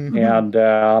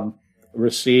and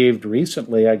received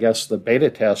recently, I guess, the beta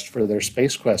test for their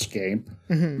Space Quest game,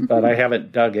 but I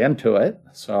haven't dug into it.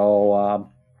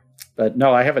 So, but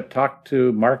no, I haven't talked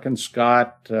to Mark and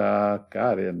Scott,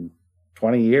 in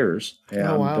 20 years.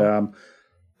 And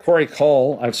Corey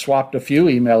Cole, I've swapped a few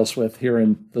emails with here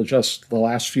in just the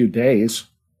last few days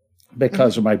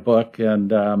because of my book,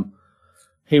 and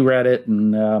he read it,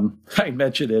 and I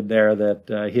mentioned in there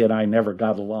that he and I never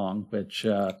got along, which,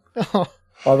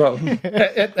 although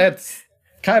that's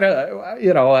kind of,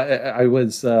 I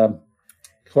was,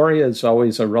 Corey is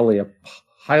always a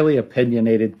highly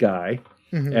opinionated guy,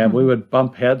 and we would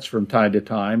bump heads from time to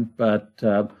time, but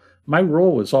my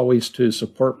role was always to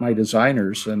support my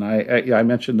designers, and I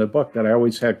mentioned in the book that I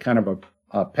always had kind of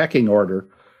a pecking order,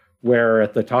 where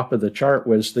at the top of the chart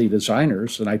was the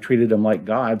designers, and I treated them like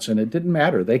gods, and it didn't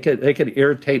matter. They could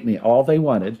irritate me all they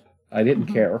wanted. I didn't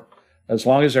care. As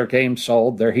long as their game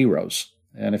sold, they're heroes.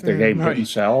 And if their game didn't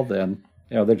sell, then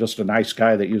they're just a nice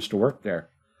guy that used to work there.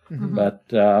 But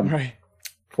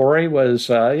Corey was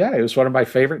he was one of my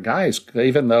favorite guys,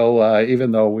 even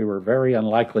though we were very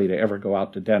unlikely to ever go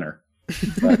out to dinner.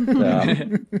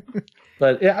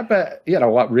 But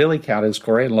what really counted is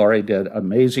Corey and Laurie did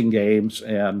amazing games.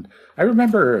 And I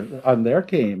remember on their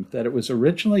game that it was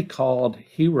originally called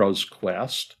Heroes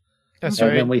Quest. That's right.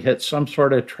 And then we hit some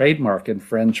sort of trademark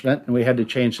infringement, and we had to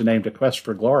change the name to Quest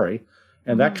for Glory.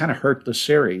 And that kind of hurt the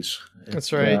series.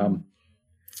 That's right.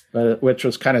 But which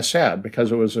was kind of sad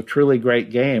because it was a truly great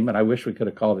game, and I wish we could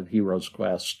have called it Heroes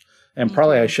Quest. And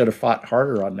probably I should have fought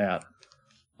harder on that.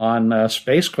 On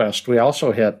Space Quest, we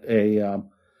also hit a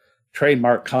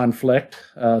trademark conflict.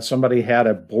 Somebody had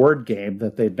a board game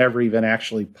that they'd never even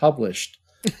actually published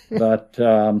But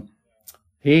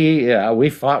we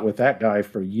fought with that guy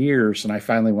for years, and I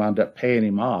finally wound up paying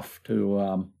him off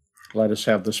to let us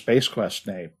have the Space Quest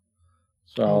name.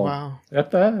 So wow.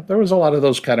 there was a lot of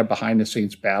those kind of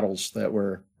behind-the-scenes battles that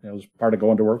were, was part of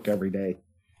going to work every day.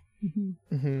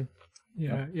 Mm-hmm. Mm-hmm.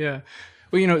 Yeah.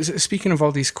 Well, speaking of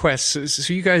all these quests,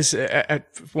 so you guys at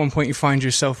one point you find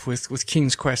yourself with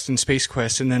King's Quest and Space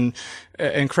Quest, and then,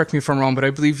 and correct me if I'm wrong, but I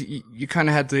believe you kind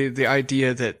of had the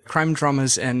idea that crime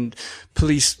dramas and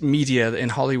police media in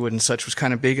Hollywood and such was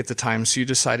kind of big at the time, so you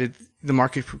decided the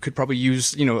market could probably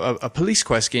use, a police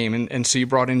quest game, and so you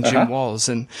brought in Jim Walls,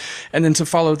 and then to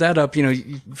follow that up,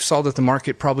 you saw that the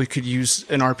market probably could use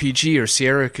an RPG, or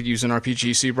Sierra could use an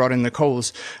RPG, so you brought in the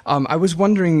Coles. I was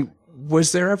wondering,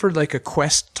 was there ever like a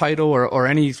quest title or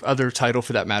any other title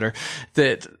for that matter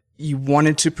that you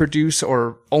wanted to produce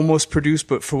or almost produce,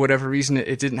 but for whatever reason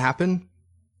it didn't happen?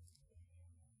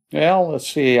 Well,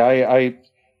 let's see. I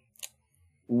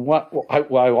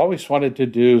always wanted to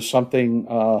do something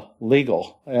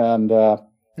legal, and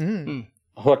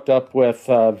hooked up with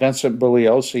Vincent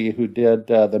Bugliosi, who did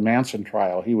the Manson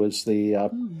trial. He was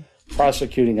the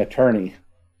prosecuting attorney,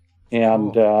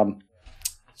 and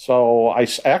so I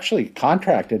actually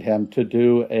contracted him to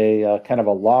do a kind of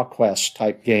a law quest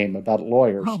type game about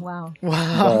lawyers. Oh, wow.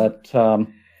 But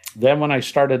then when I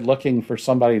started looking for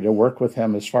somebody to work with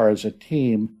him as far as a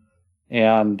team,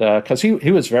 and because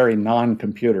he was very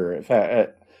non-computer. In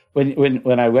fact,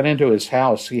 when I went into his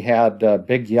house, he had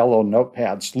big yellow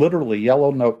notepads, literally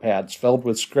yellow notepads filled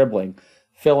with scribbling,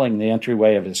 filling the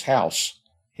entryway of his house.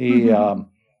 He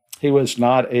was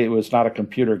not a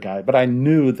computer guy, but I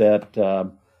knew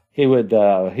that he would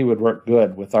work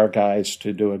good with our guys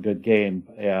to do a good game,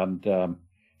 and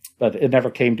but it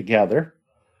never came together.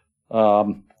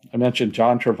 I mentioned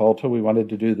John Travolta. We wanted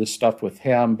to do this stuff with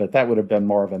him, but that would have been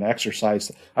more of an exercise.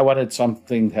 I wanted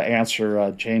something to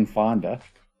answer Jane Fonda,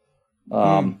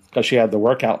 because she had the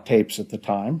workout tapes at the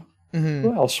time. Mm-hmm.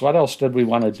 What else did we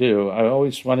want to do? I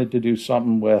always wanted to do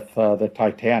something with the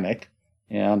Titanic,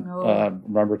 and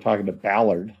remember talking to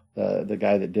Ballard, the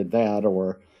guy that did that,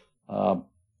 or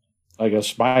I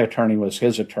guess my attorney was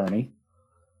his attorney.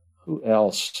 Who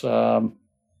else?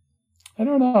 I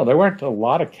don't know. There weren't a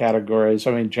lot of categories.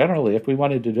 I mean, generally, if we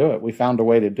wanted to do it, we found a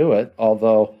way to do it,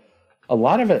 although a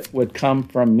lot of it would come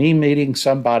from me meeting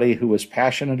somebody who was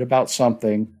passionate about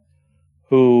something,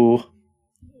 who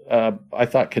I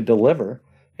thought could deliver.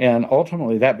 And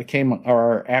ultimately, that became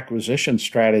our acquisition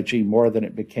strategy more than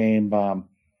it became,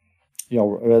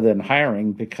 rather than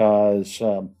hiring, because,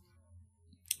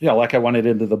 like I wanted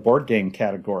into the board game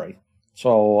category.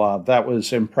 So that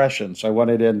was Impressions. I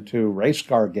wanted into race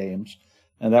car games,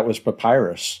 and that was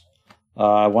Papyrus.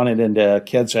 I wanted into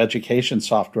kids' education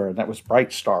software, and that was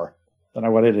Brightstar. Then I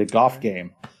went into a golf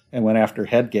game and went after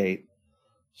Headgate.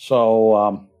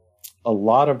 So a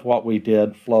lot of what we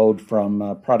did flowed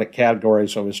from product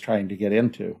categories I was trying to get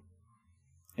into,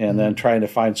 and then trying to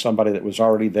find somebody that was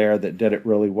already there that did it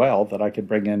really well that I could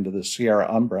bring into the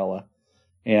Sierra umbrella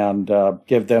and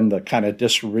give them the kind of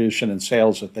distribution and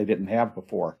sales that they didn't have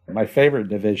before. My favorite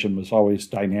division was always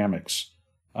Dynamics.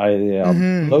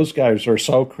 Those guys are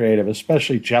so creative,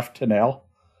 especially Jeff Tennell.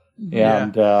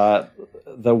 And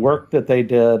the work that they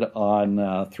did on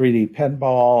 3D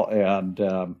Pinball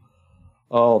and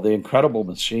the Incredible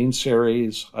Machine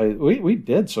series. We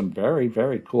did some very,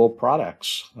 very cool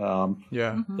products.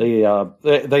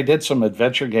 They did some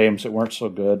adventure games that weren't so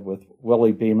good with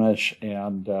Willie Beamish,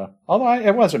 and although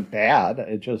it wasn't bad,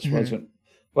 it just wasn't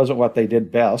what they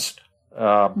did best.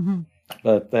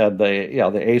 But then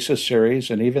the Aces series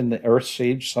and even the Earth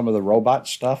Siege, some of the robot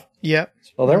stuff. Yeah.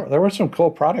 So there were some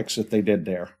cool products that they did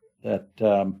there that.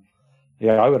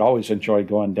 I would always enjoy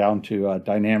going down to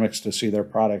Dynamics to see their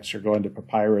products, or going to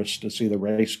Papyrus to see the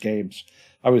race games.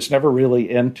 I was never really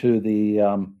into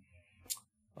the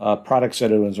products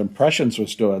that Impressions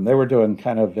was doing. They were doing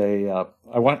kind of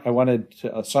I wanted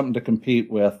something to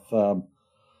compete with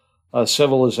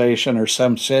Civilization or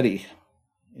SimCity,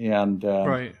 and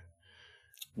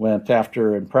went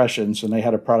after Impressions, and they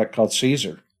had a product called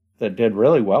Caesar that did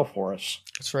really well for us.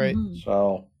 That's right.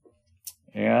 So.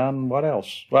 And what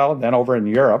else? Well, then over in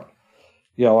Europe,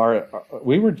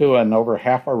 we were doing over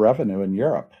half our revenue in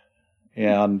Europe.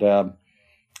 And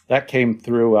that came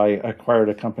through, I acquired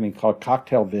a company called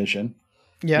Cocktail Vision.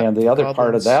 Yeah, and the other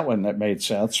part of that one that made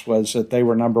sense was that they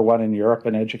were number one in Europe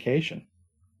in education.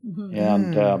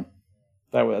 And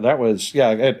that was,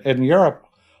 in Europe,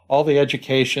 all the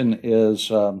education is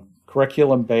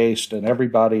curriculum-based, and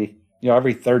everybody,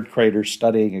 every third grader is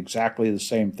studying exactly the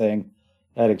same thing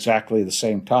at exactly the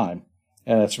same time.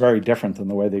 And it's very different than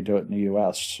the way they do it in the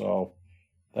U.S. So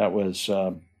that was,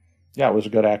 it was a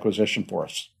good acquisition for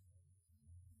us.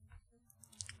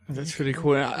 That's really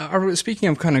cool. Speaking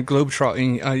of kind of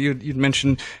globetrotting, you'd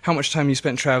mentioned how much time you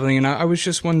spent traveling, and I was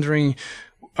just wondering,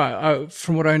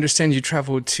 from what I understand, you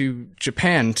traveled to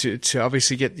Japan to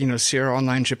obviously get, Sierra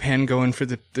Online Japan going for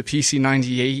the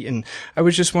PC-98, and I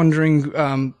was just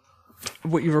wondering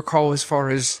what you recall as far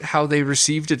as how they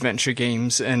received adventure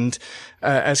games, and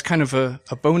as kind of a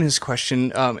bonus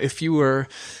question, if you were,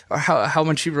 or how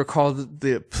much you recall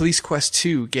the Police Quest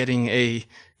 2 getting a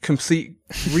complete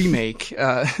remake,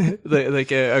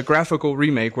 like a graphical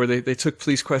remake where they took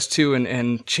Police Quest 2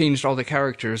 and changed all the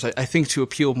characters, I think to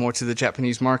appeal more to the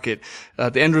Japanese market.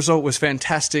 The end result was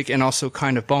fantastic and also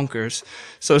kind of bonkers.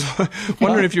 So I was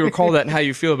wondering if you recall that and how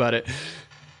you feel about it.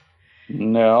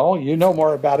 No, you know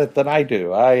more about it than I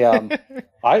do.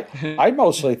 I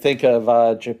mostly think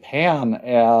of Japan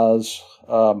as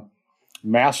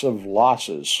massive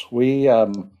losses.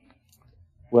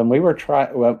 When we were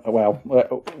trying,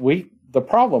 the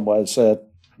problem was that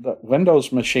the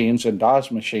Windows machines and DOS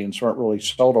machines weren't really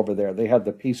sold over there. They had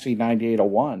the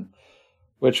PC-9801,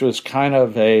 which was kind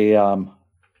of a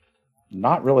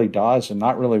not really DOS and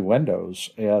not really Windows,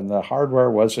 and the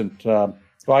hardware wasn't.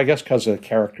 I guess because of the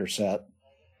character set,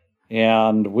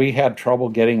 and we had trouble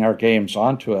getting our games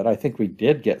onto it. I think we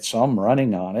did get some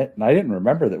running on it, and I didn't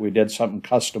remember that we did something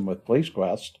custom with Police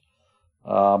Quest.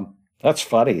 That's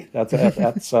funny.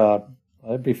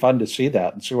 It'd be fun to see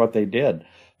that and see what they did.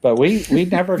 But we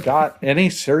never got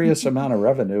any serious amount of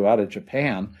revenue out of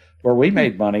Japan. Where we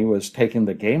made money was taking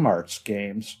the Game Arts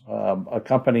games, a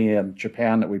company in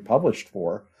Japan that we published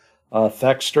for.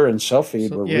 Thexter and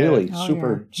Sylpheed were really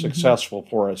super successful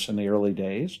for us in the early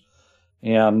days.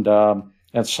 And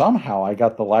somehow I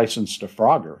got the license to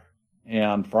Frogger.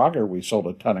 And Frogger we sold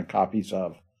a ton of copies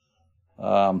of.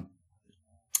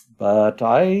 But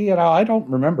I don't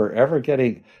remember ever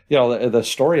getting, the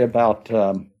story about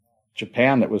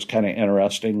Japan that was kind of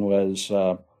interesting was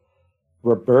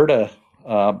Roberta.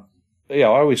 I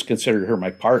always considered her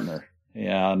my partner,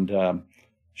 and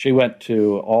she went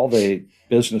to all the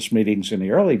business meetings in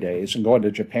the early days, and going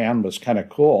to Japan was kind of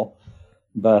cool.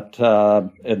 But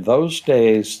in those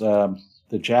days,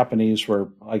 the Japanese were,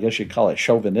 I guess you'd call it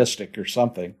chauvinistic or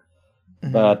something,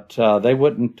 but they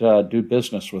wouldn't do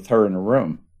business with her in a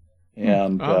room.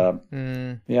 And,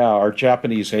 our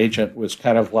Japanese agent was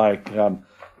kind of like,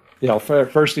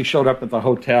 first he showed up at the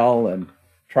hotel and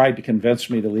tried to convince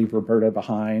me to leave Roberta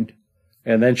behind.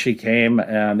 And then she came,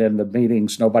 and in the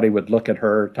meetings, nobody would look at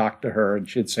her, talk to her, and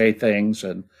she'd say things,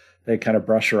 and they kind of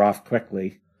brush her off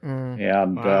quickly.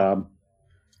 And,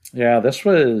 this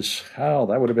was,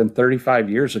 that would have been 35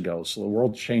 years ago. So the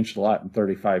world changed a lot in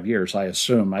 35 years, I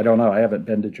assume. I don't know. I haven't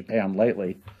been to Japan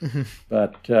lately.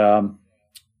 But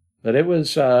it was,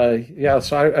 so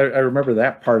I remember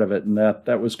that part of it, and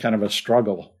that was kind of a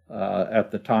struggle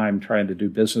at the time trying to do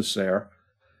business there.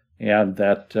 And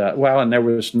that, and there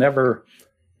was never,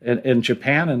 in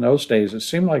Japan in those days, it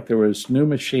seemed like there was new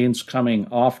machines coming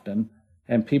often,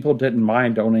 and people didn't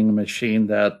mind owning a machine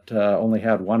that only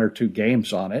had one or two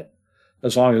games on it,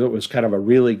 as long as it was kind of a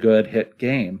really good hit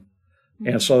game.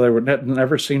 And so there would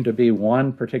never seem to be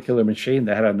one particular machine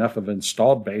that had enough of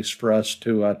installed base for us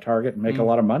to target and make a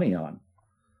lot of money on.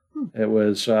 It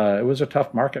was a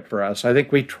tough market for us. I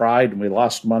think we tried and we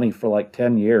lost money for like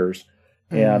 10 years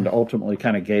and ultimately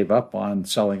kind of gave up on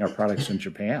selling our products in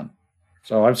Japan.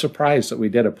 So I'm surprised that we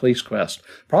did a Police Quest.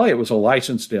 Probably it was a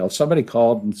license deal. Somebody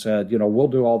called and said, we'll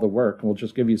do all the work and we'll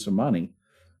just give you some money.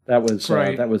 That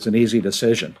was an easy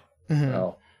decision.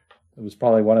 So it was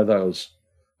probably one of those.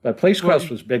 But Police Quest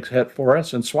was a big hit for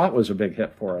us, and SWAT was a big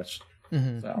hit for us.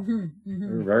 So we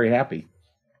were very happy.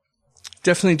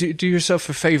 Definitely do yourself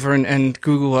a favor and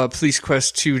Google Police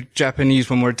Quest 2 Japanese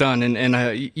when we're done.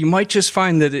 And you might just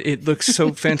find that it looks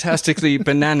so fantastically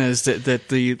bananas that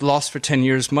the loss for 10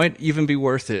 years might even be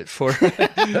worth it for.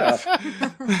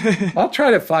 I'll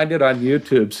try to find it on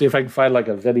YouTube, see if I can find like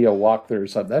a video walkthrough or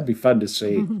something. That'd be fun to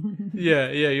see. Yeah,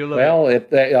 you'll love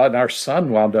it. And our son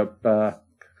wound up,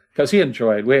 because he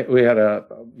enjoyed, we had a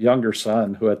younger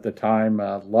son who at the time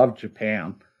loved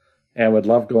Japan and would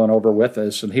love going over with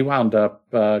us. And he wound up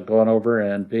going over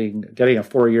and getting a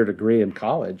 4-year degree in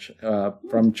college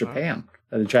from Japan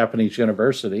at a Japanese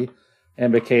university,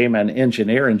 and became an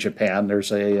engineer in Japan.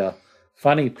 There's a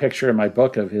funny picture in my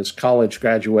book of his college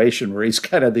graduation where he's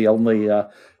kind of the only,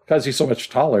 because he's so much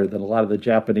taller than a lot of the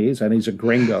Japanese, and he's a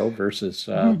gringo versus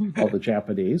all the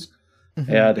Japanese.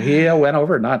 And he went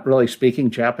over not really speaking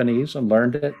Japanese and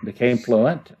learned it, became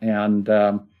fluent, and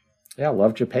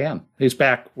loved Japan. He's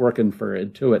back working for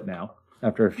Intuit now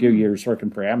after a few years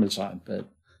working for Amazon, but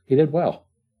he did well.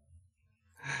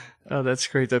 Oh, that's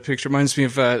great. That picture reminds me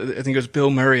of, I think it was Bill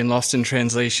Murray in Lost in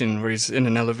Translation, where he's in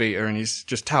an elevator and he's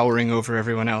just towering over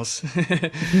everyone else.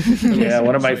 Yeah,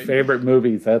 one of my favorite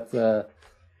movies. That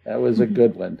was a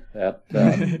good one.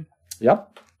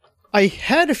 Yep. I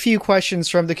had a few questions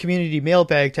from the community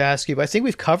mailbag to ask you, but I think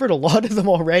we've covered a lot of them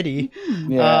already.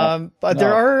 Yeah. But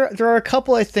there are a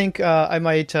couple I think we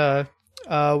might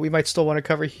still want to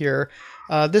cover here.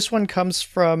 This one comes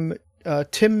from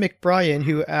Tim McBrien,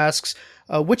 who asks,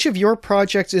 which of your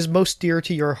projects is most dear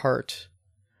to your heart?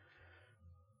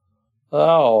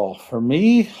 Oh, for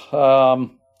me, well,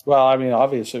 I mean,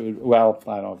 obviously, I don't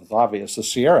know if it's obvious, the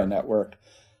Sierra Network,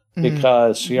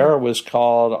 because Sierra was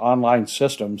called Online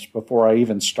Systems before I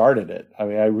even started it. I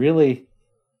mean, I really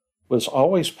was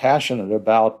always passionate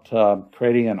about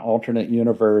creating an alternate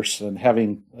universe and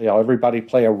having everybody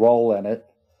play a role in it,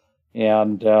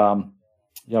 and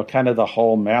kind of the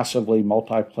whole massively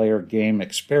multiplayer game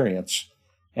experience.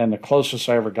 And the closest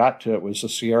I ever got to it was the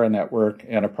Sierra Network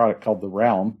and a product called The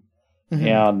Realm.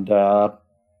 And, that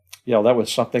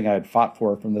was something I had fought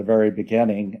for from the very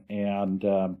beginning. And,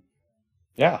 and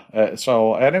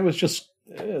it was just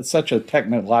such a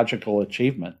technological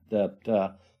achievement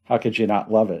that how could you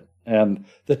not love it? And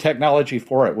the technology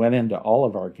for it went into all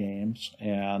of our games.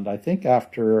 And I think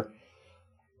at the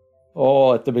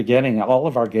beginning, all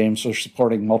of our games were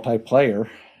supporting multiplayer.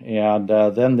 And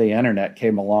then the internet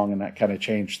came along, and that kind of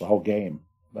changed the whole game.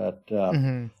 But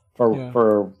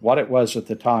for what it was at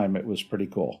the time, it was pretty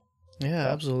cool. Yeah,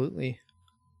 absolutely.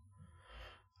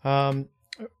 One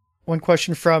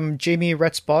question from Jamie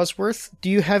Retz Bosworth.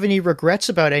 Do you have any regrets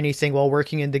about anything while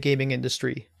working in the gaming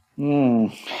industry?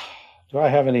 Do I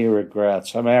have any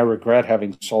regrets? I mean, I regret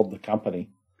having sold the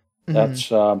company. That's,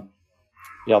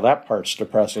 that part's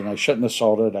depressing. I shouldn't have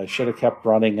sold it. I should have kept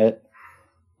running it.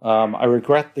 I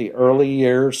regret the early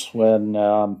years when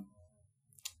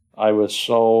I was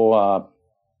so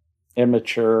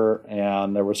immature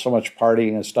and there was so much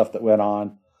partying and stuff that went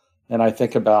on. And I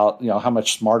think about, how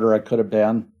much smarter I could have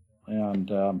been and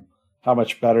how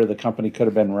much better the company could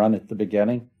have been run at the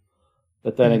beginning.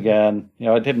 But then again,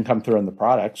 it didn't come through in the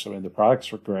products. I mean, the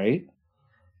products were great,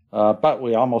 but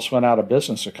we almost went out of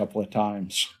business a couple of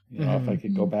times. If I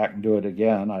could go back and do it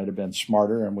again, I'd have been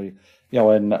smarter. And we,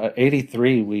 in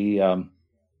 '83, we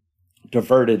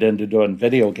diverted into doing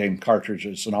video game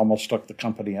cartridges and almost took the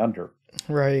company under.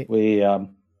 Right. We,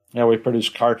 we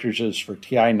produced cartridges for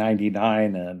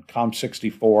TI-99 and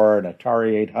COM64 and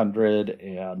Atari 800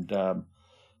 and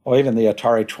even the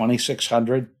Atari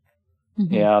 2600.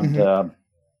 And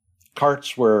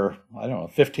carts were, I don't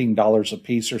know, $15 a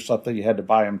piece or something. You had to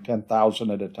buy them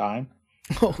 10,000 at a time.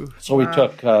 So we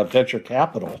took venture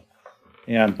capital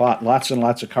and bought lots and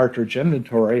lots of cartridge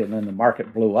inventory, and then the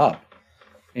market blew up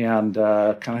and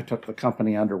kind of took the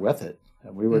company under with it.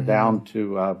 And we were down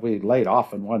to, we laid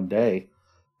off in one day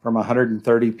from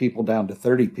 130 people down to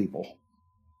 30 people.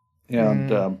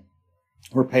 And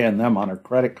we're paying them on our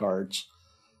credit cards.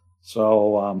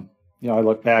 So, I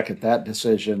look back at that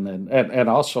decision and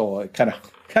also it kind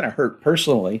of hurt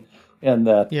personally in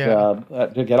that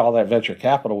to get all that venture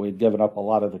capital, we'd given up a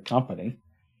lot of the company.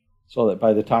 So that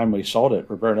by the time we sold it,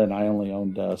 Roberta and I only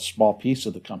owned a small piece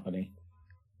of the company.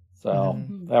 So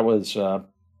that was,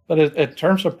 but in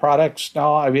terms of products,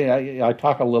 no, I mean, I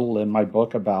talk a little in my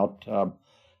book about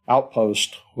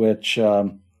Outpost, which,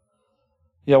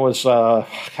 was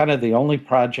kind of the only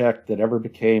project that ever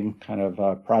became kind of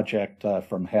a project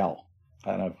from hell,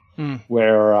 kind of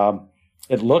where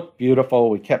it looked beautiful.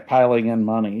 We kept piling in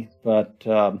money, but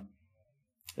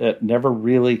it never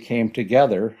really came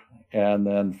together. And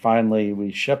then finally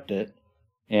we shipped it,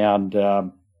 and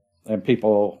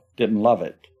people didn't love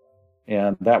it.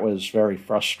 And that was very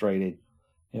frustrating,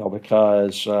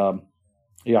 because,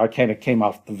 I kind of came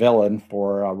off the villain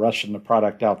for rushing the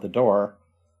product out the door.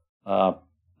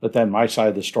 But then my side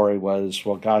of the story was,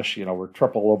 well, gosh, we're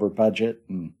triple over budget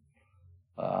and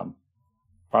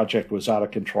project was out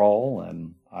of control.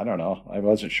 And I don't know, I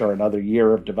wasn't sure another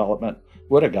year of development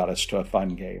would have got us to a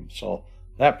fun game. So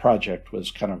that project was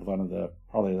kind of one of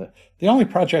probably the only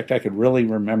project I could really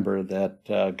remember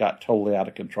that got totally out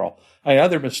of control.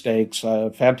 Other mistakes,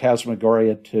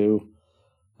 Phantasmagoria 2,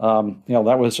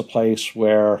 that was a place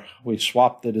where we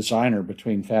swapped the designer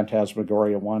between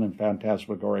Phantasmagoria 1 and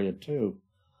Phantasmagoria 2.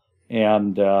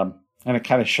 And it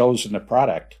kind of shows in the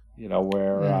product,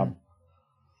 where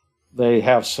they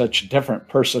have such different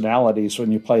personalities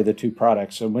when you play the two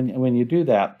products. And when you do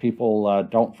that, people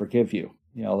don't forgive you.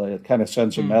 It kind of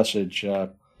sends a message.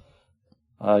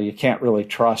 You can't really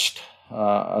trust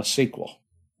a sequel.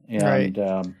 And,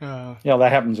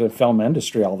 that happens in the film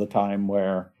industry all the time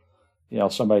where,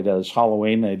 somebody does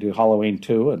Halloween, they do Halloween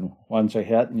 2, and one's a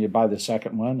hit, and you buy the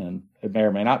second one, and it may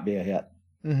or may not be a hit.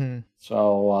 Mm-hmm.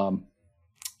 So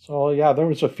yeah, there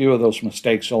was a few of those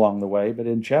mistakes along the way, but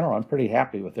in general, I'm pretty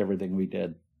happy with everything we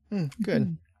did.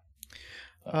 Good.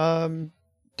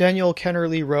 Daniel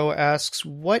Kennerly Rowe asks,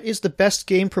 what is the best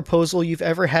game proposal you've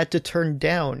ever had to turn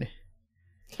down?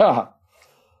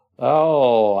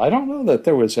 Oh, I don't know that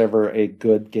there was ever a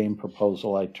good game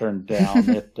proposal I turned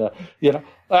down.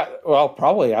 Well,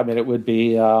 probably. I mean, it would be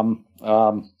doing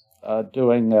what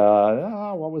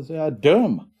was it?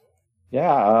 Doom.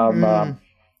 Yeah.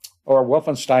 Or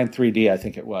Wolfenstein 3D, I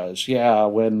think it was. Yeah,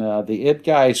 when the id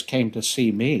guys came to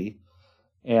see me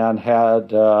and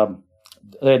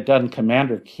they had done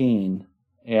Commander Keen,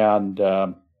 and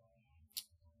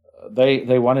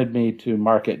they wanted me to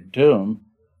market Doom.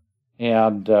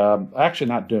 And actually,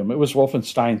 not Doom. It was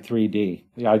Wolfenstein 3D.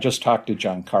 Yeah, I just talked to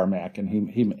John Carmack, and he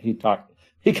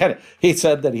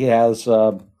said that he has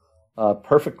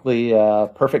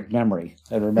perfect memory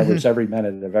and remembers every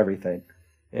minute of everything.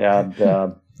 And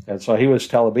so he was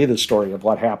telling me the story of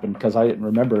what happened because I didn't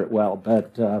remember it well.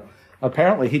 But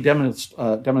apparently, he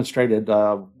demonstrated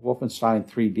Wolfenstein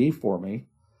 3D for me,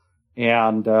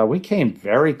 and we came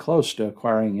very close to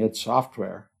acquiring id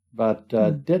Software. But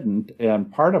didn't.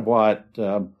 And part of what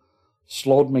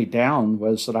slowed me down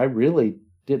was that I really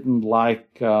didn't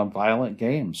like violent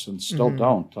games and still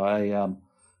don't.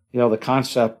 The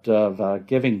concept of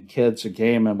giving kids a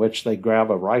game in which they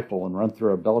grab a rifle and run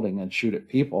through a building and shoot at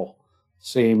people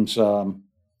seems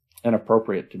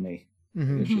inappropriate to me,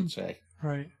 you should say.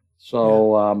 Right.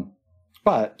 So,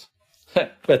 but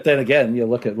then again, you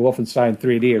look at Wolfenstein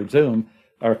 3D or Doom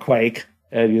or Quake,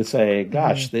 and you say,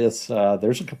 "Gosh, there's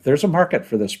a market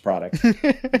for this product." So,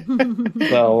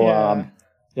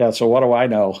 so what do I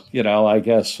know? I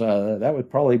guess that would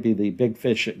probably be the big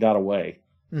fish that got away.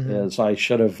 Is I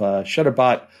should have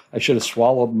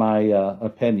swallowed my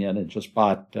opinion and just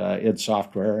bought id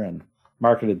Software and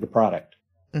marketed the product.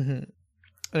 And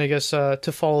I guess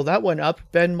to follow that one up,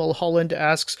 Ben Mulholland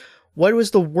asks, "What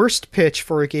was the worst pitch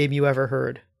for a game you ever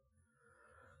heard?"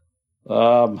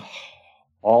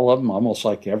 All of them, almost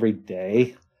like every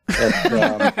day. But,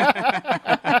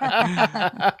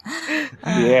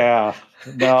 yeah,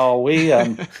 no, we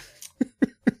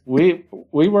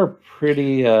were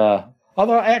pretty.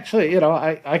 Although actually,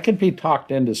 I could be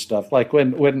talked into stuff. Like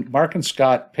when Mark and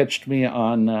Scott pitched me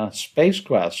on Space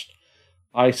Quest,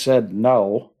 I said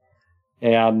no,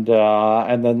 and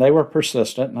then they were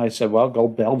persistent, and I said, "Well, go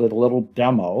build a little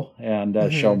demo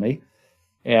and show me."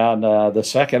 And the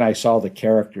second I saw the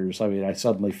characters, I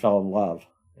suddenly fell in love,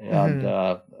 and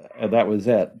that was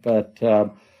it. But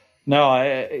no,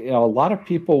 a lot of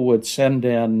people would send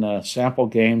in sample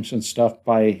games and stuff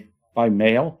by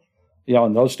mail.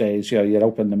 In those days, you'd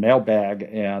open the mailbag,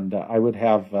 and I would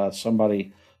have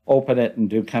somebody open it and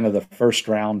do kind of the first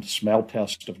round smell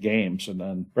test of games, and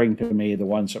then bring to me the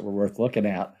ones that were worth looking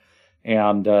at.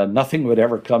 And nothing would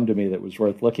ever come to me that was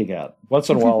worth looking at. Once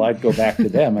in a while, I'd go back to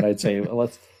them and I'd say, well,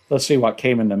 let's see what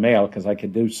came in the mail because I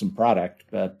could do some product.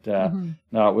 But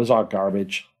no, it was all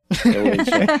garbage. It was,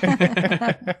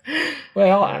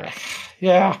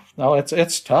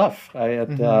 it's tough.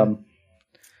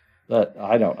 But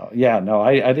I don't know. Yeah, no,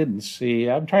 I didn't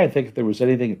see. I'm trying to think if there was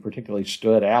anything that particularly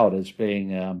stood out as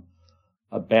being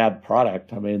a bad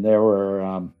product. I mean, there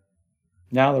were.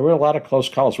 Now, there were a lot of close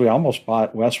calls. We almost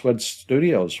bought Westwood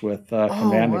Studios with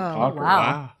Command & Conquer.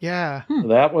 Wow. Yeah.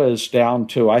 That was down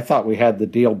to, I thought we had the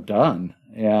deal done.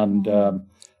 And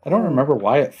I don't remember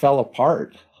why it fell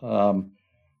apart. And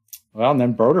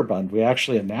then Broderbund, we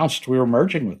actually announced we were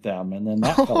merging with them, and then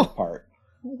that fell apart.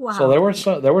 Wow. So there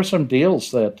were some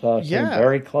deals that came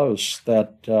very close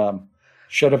that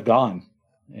should have gone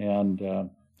and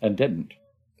didn't.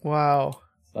 Wow.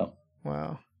 So.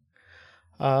 Wow.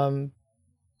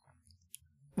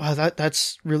 Wow,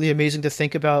 that's really amazing to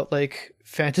think about, like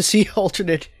fantasy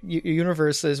alternate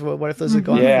universes. What if those had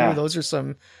gone through? Those are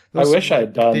some. I wish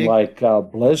I'd done like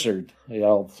Blizzard,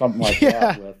 something like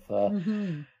that with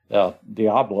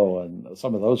Diablo and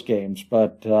some of those games.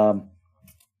 But I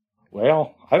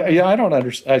don't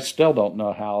understand. I still don't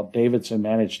know how Davidson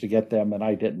managed to get them and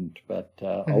I didn't. But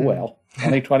oh well,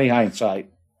 20/20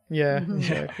 hindsight. Yeah,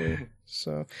 exactly.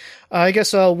 So I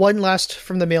guess one last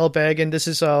from the mailbag, and this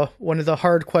is one of the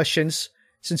hard questions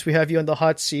since we have you on the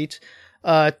hot seat.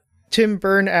 Tim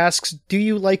Byrne asks, do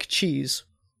you like cheese?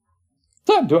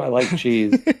 Do I like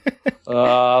cheese?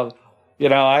 I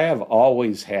have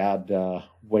always had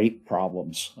weight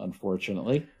problems,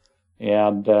 unfortunately.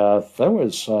 And there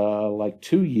was like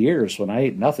 2 years when I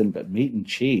ate nothing but meat and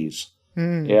cheese.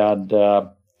 And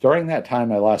during that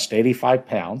time, I lost 85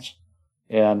 pounds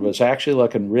and was actually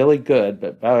looking really good,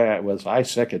 but boy, was I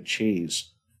sick of cheese.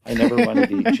 I never wanted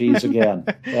to eat cheese again.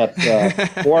 But,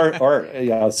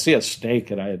 or see a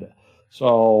steak, and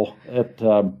so it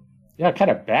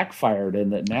kind of backfired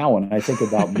in that now when I think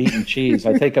about meat and cheese,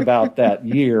 I think about that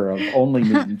year of only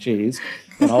meat and cheese,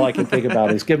 and all I can think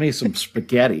about is give me some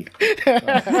spaghetti.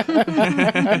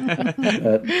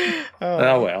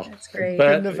 Oh well, that's great.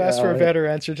 Couldn't have asked for a better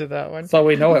answer to that one. So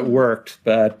we know it worked,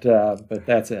 but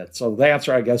that's it. So the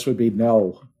answer, I guess, would be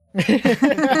no.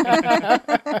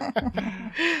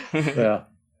 Yeah.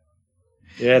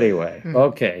 Anyway,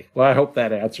 okay. Well, I hope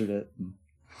that answered it.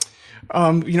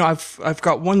 I've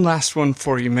got one last one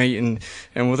for you, mate, and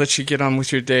we'll let you get on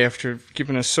with your day after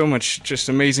giving us so much just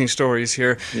amazing stories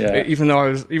here. Yeah. Even though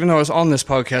I was on this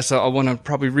podcast, I'll want to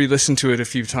probably re-listen to it a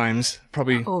few times,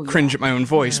 probably cringe at my own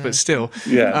voice, but still.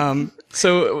 Yeah.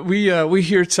 So we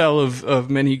hear tell of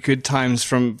many good times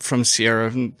from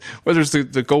Sierra, whether it's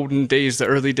the golden days, the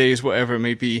early days, whatever it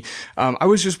may be. I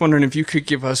was just wondering if you could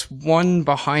give us one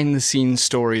behind the scenes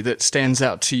story that stands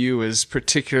out to you as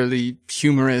particularly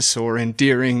humorous or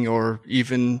endearing or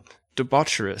even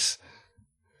debaucherous.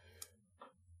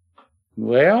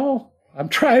 Well, I'm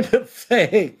trying to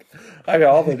think. I mean,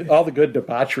 all the good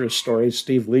debaucherous stories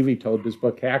Steve Levy told in his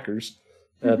book Hackers.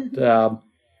 That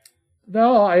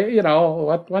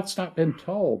no, what's not been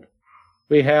told.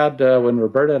 We had when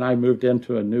Roberta and I moved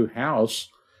into a new house,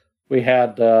 we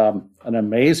had an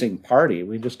amazing party.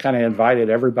 We just kind of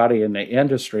invited everybody in the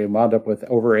industry and wound up with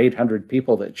over 800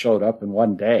 people that showed up in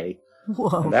one day.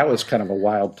 Whoa. And that was kind of a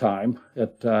wild time.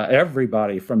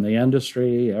 Everybody from the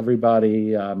industry,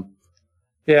 everybody.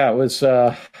 It was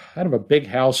kind of a big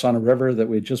house on a river that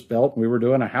we just built. We were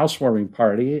doing a housewarming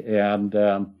party, and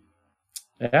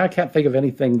I can't think of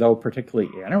anything, though,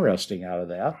 particularly interesting out of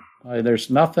that. There's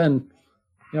nothing,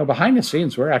 behind the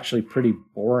scenes, we're actually pretty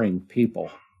boring people.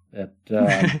 In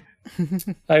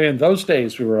those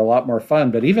days, we were a lot more fun,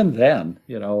 but even then,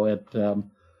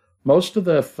 most of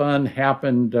the fun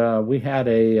happened. We had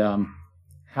a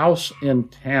house in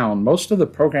town. Most of the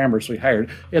programmers we hired,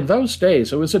 in those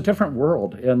days, it was a different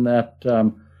world in that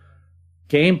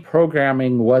game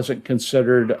programming wasn't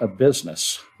considered a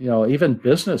business. Even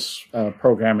business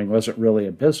programming wasn't really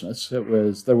a business. There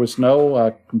was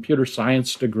no computer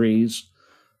science degrees.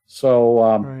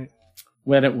 So Right.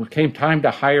 When it came time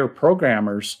to hire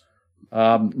programmers,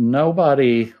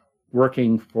 nobody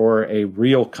working for a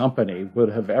real company would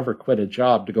have ever quit a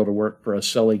job to go to work for a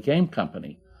silly game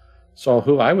company. So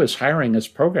who I was hiring as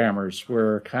programmers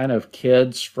were kind of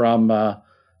kids from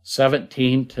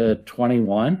 17 to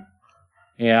 21.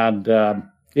 And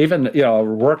even,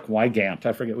 Rourke Wygant,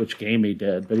 I forget which game he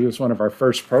did, but he was one of our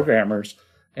first programmers.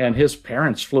 And his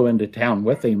parents flew into town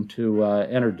with him to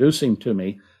introduce him to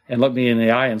me and look me in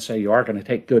the eye and say, "You are going to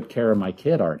take good care of my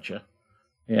kid, aren't you?"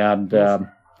 And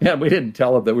we didn't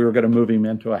tell him that we were going to move him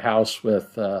into a house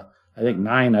with, I think,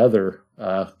 9 other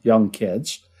young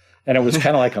kids. And it was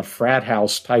kind of like a frat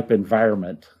house type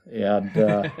environment. And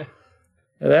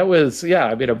that was,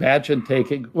 imagine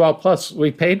plus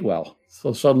we paid well.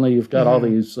 So suddenly you've got all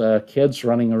these kids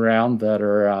running around that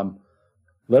are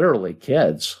literally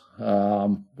kids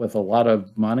with a lot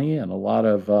of money and a lot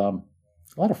of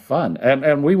fun.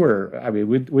 And we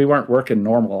we weren't working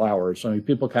normal hours.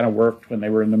 People kind of worked when they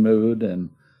were in the mood.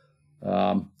 And,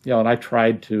 and I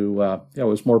tried to, it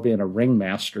was more being a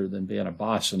ringmaster than being a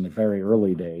boss in the very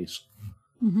early days.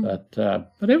 Mm-hmm.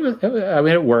 But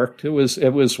it worked. It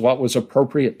was what was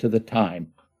appropriate to the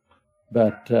time.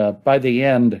 But by the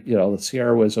end, the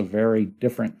Sierra was a very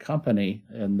different company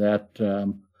in that,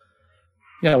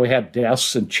 we had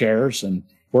desks and chairs and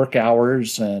work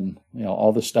hours and,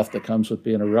 all the stuff that comes with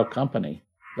being a real company.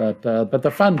 But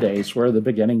the fun days were the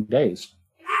beginning days.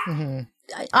 Mm-hmm.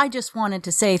 I just wanted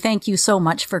to say thank you so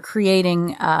much for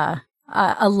creating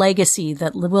a legacy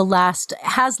that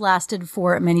has lasted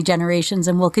for many generations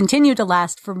and will continue to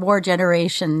last for more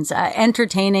generations,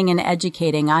 entertaining and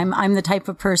educating. I'm the type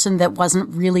of person that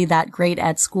wasn't really that great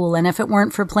at school. And if it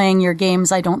weren't for playing your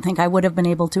games, I don't think I would have been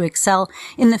able to excel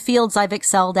in the fields I've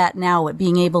excelled at now. At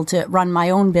being able to run my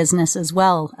own business as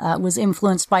well, was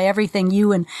influenced by everything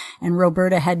you and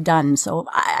Roberta had done. So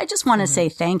I just want to say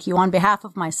thank you on behalf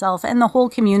of myself and the whole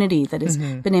community that has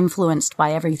been influenced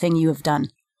by everything you have done.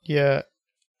 Yeah,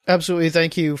 absolutely.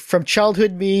 Thank you. From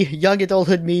childhood me, young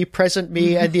adulthood me, present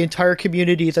me, and the entire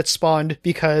community that spawned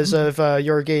because of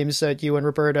your games that you and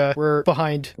Roberta were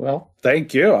behind. Well,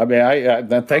 thank you.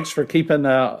 Thanks for keeping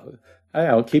all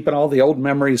the old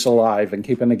memories alive and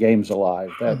keeping the games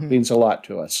alive. That means a lot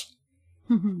to us.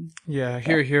 Yeah,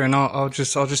 here, and I'll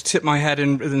just tip my hat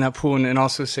in that pool and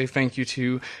also say thank you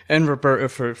to and Roberta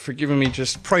for giving me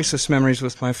just priceless memories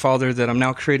with my father that I'm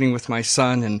now creating with my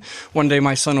son. And one day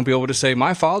my son will be able to say,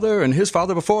 my father and his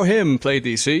father before him played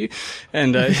these, see?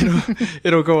 And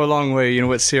it'll go a long way,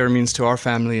 what Sierra means to our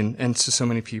family and to so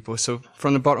many people. So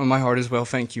from the bottom of my heart as well,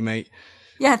 thank you, mate.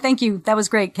 Yeah, thank you. That was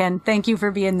great, Ken. Thank you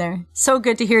for being there. So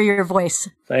good to hear your voice.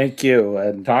 Thank you,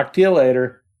 and talk to you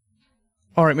later.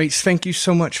 All right, mates, thank you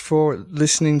so much for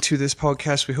listening to this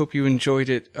podcast. We hope you enjoyed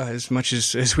it as much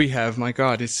as we have. My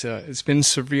God, it's been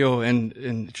surreal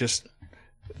and just,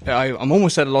 I'm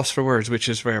almost at a loss for words, which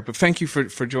is rare. But thank you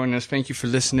for joining us. Thank you for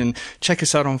listening. Check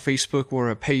us out on Facebook.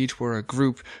 We're a page. We're a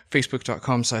group,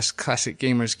 facebook.com/Classic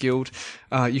Gamers Guild.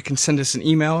 You can send us an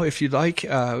email if you'd like.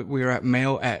 We're at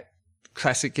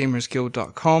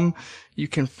mail@classicgamersguild.com. You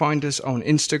can find us on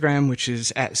Instagram, which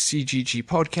is at CGG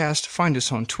Podcast. Find us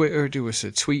on Twitter. Do us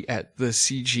a tweet at the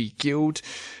CG Guild.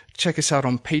 Check us out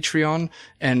on Patreon.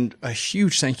 And a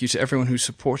huge thank you to everyone who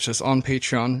supports us on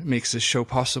Patreon, makes this show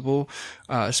possible,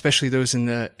 especially those in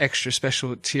the extra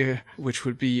special tier, which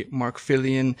would be Mark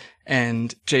Fillion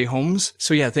and Jay Holmes.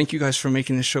 So yeah, thank you guys for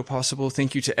making this show possible.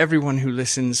 Thank you to everyone who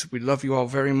listens. We love you all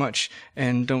very much,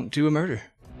 and don't do a murder.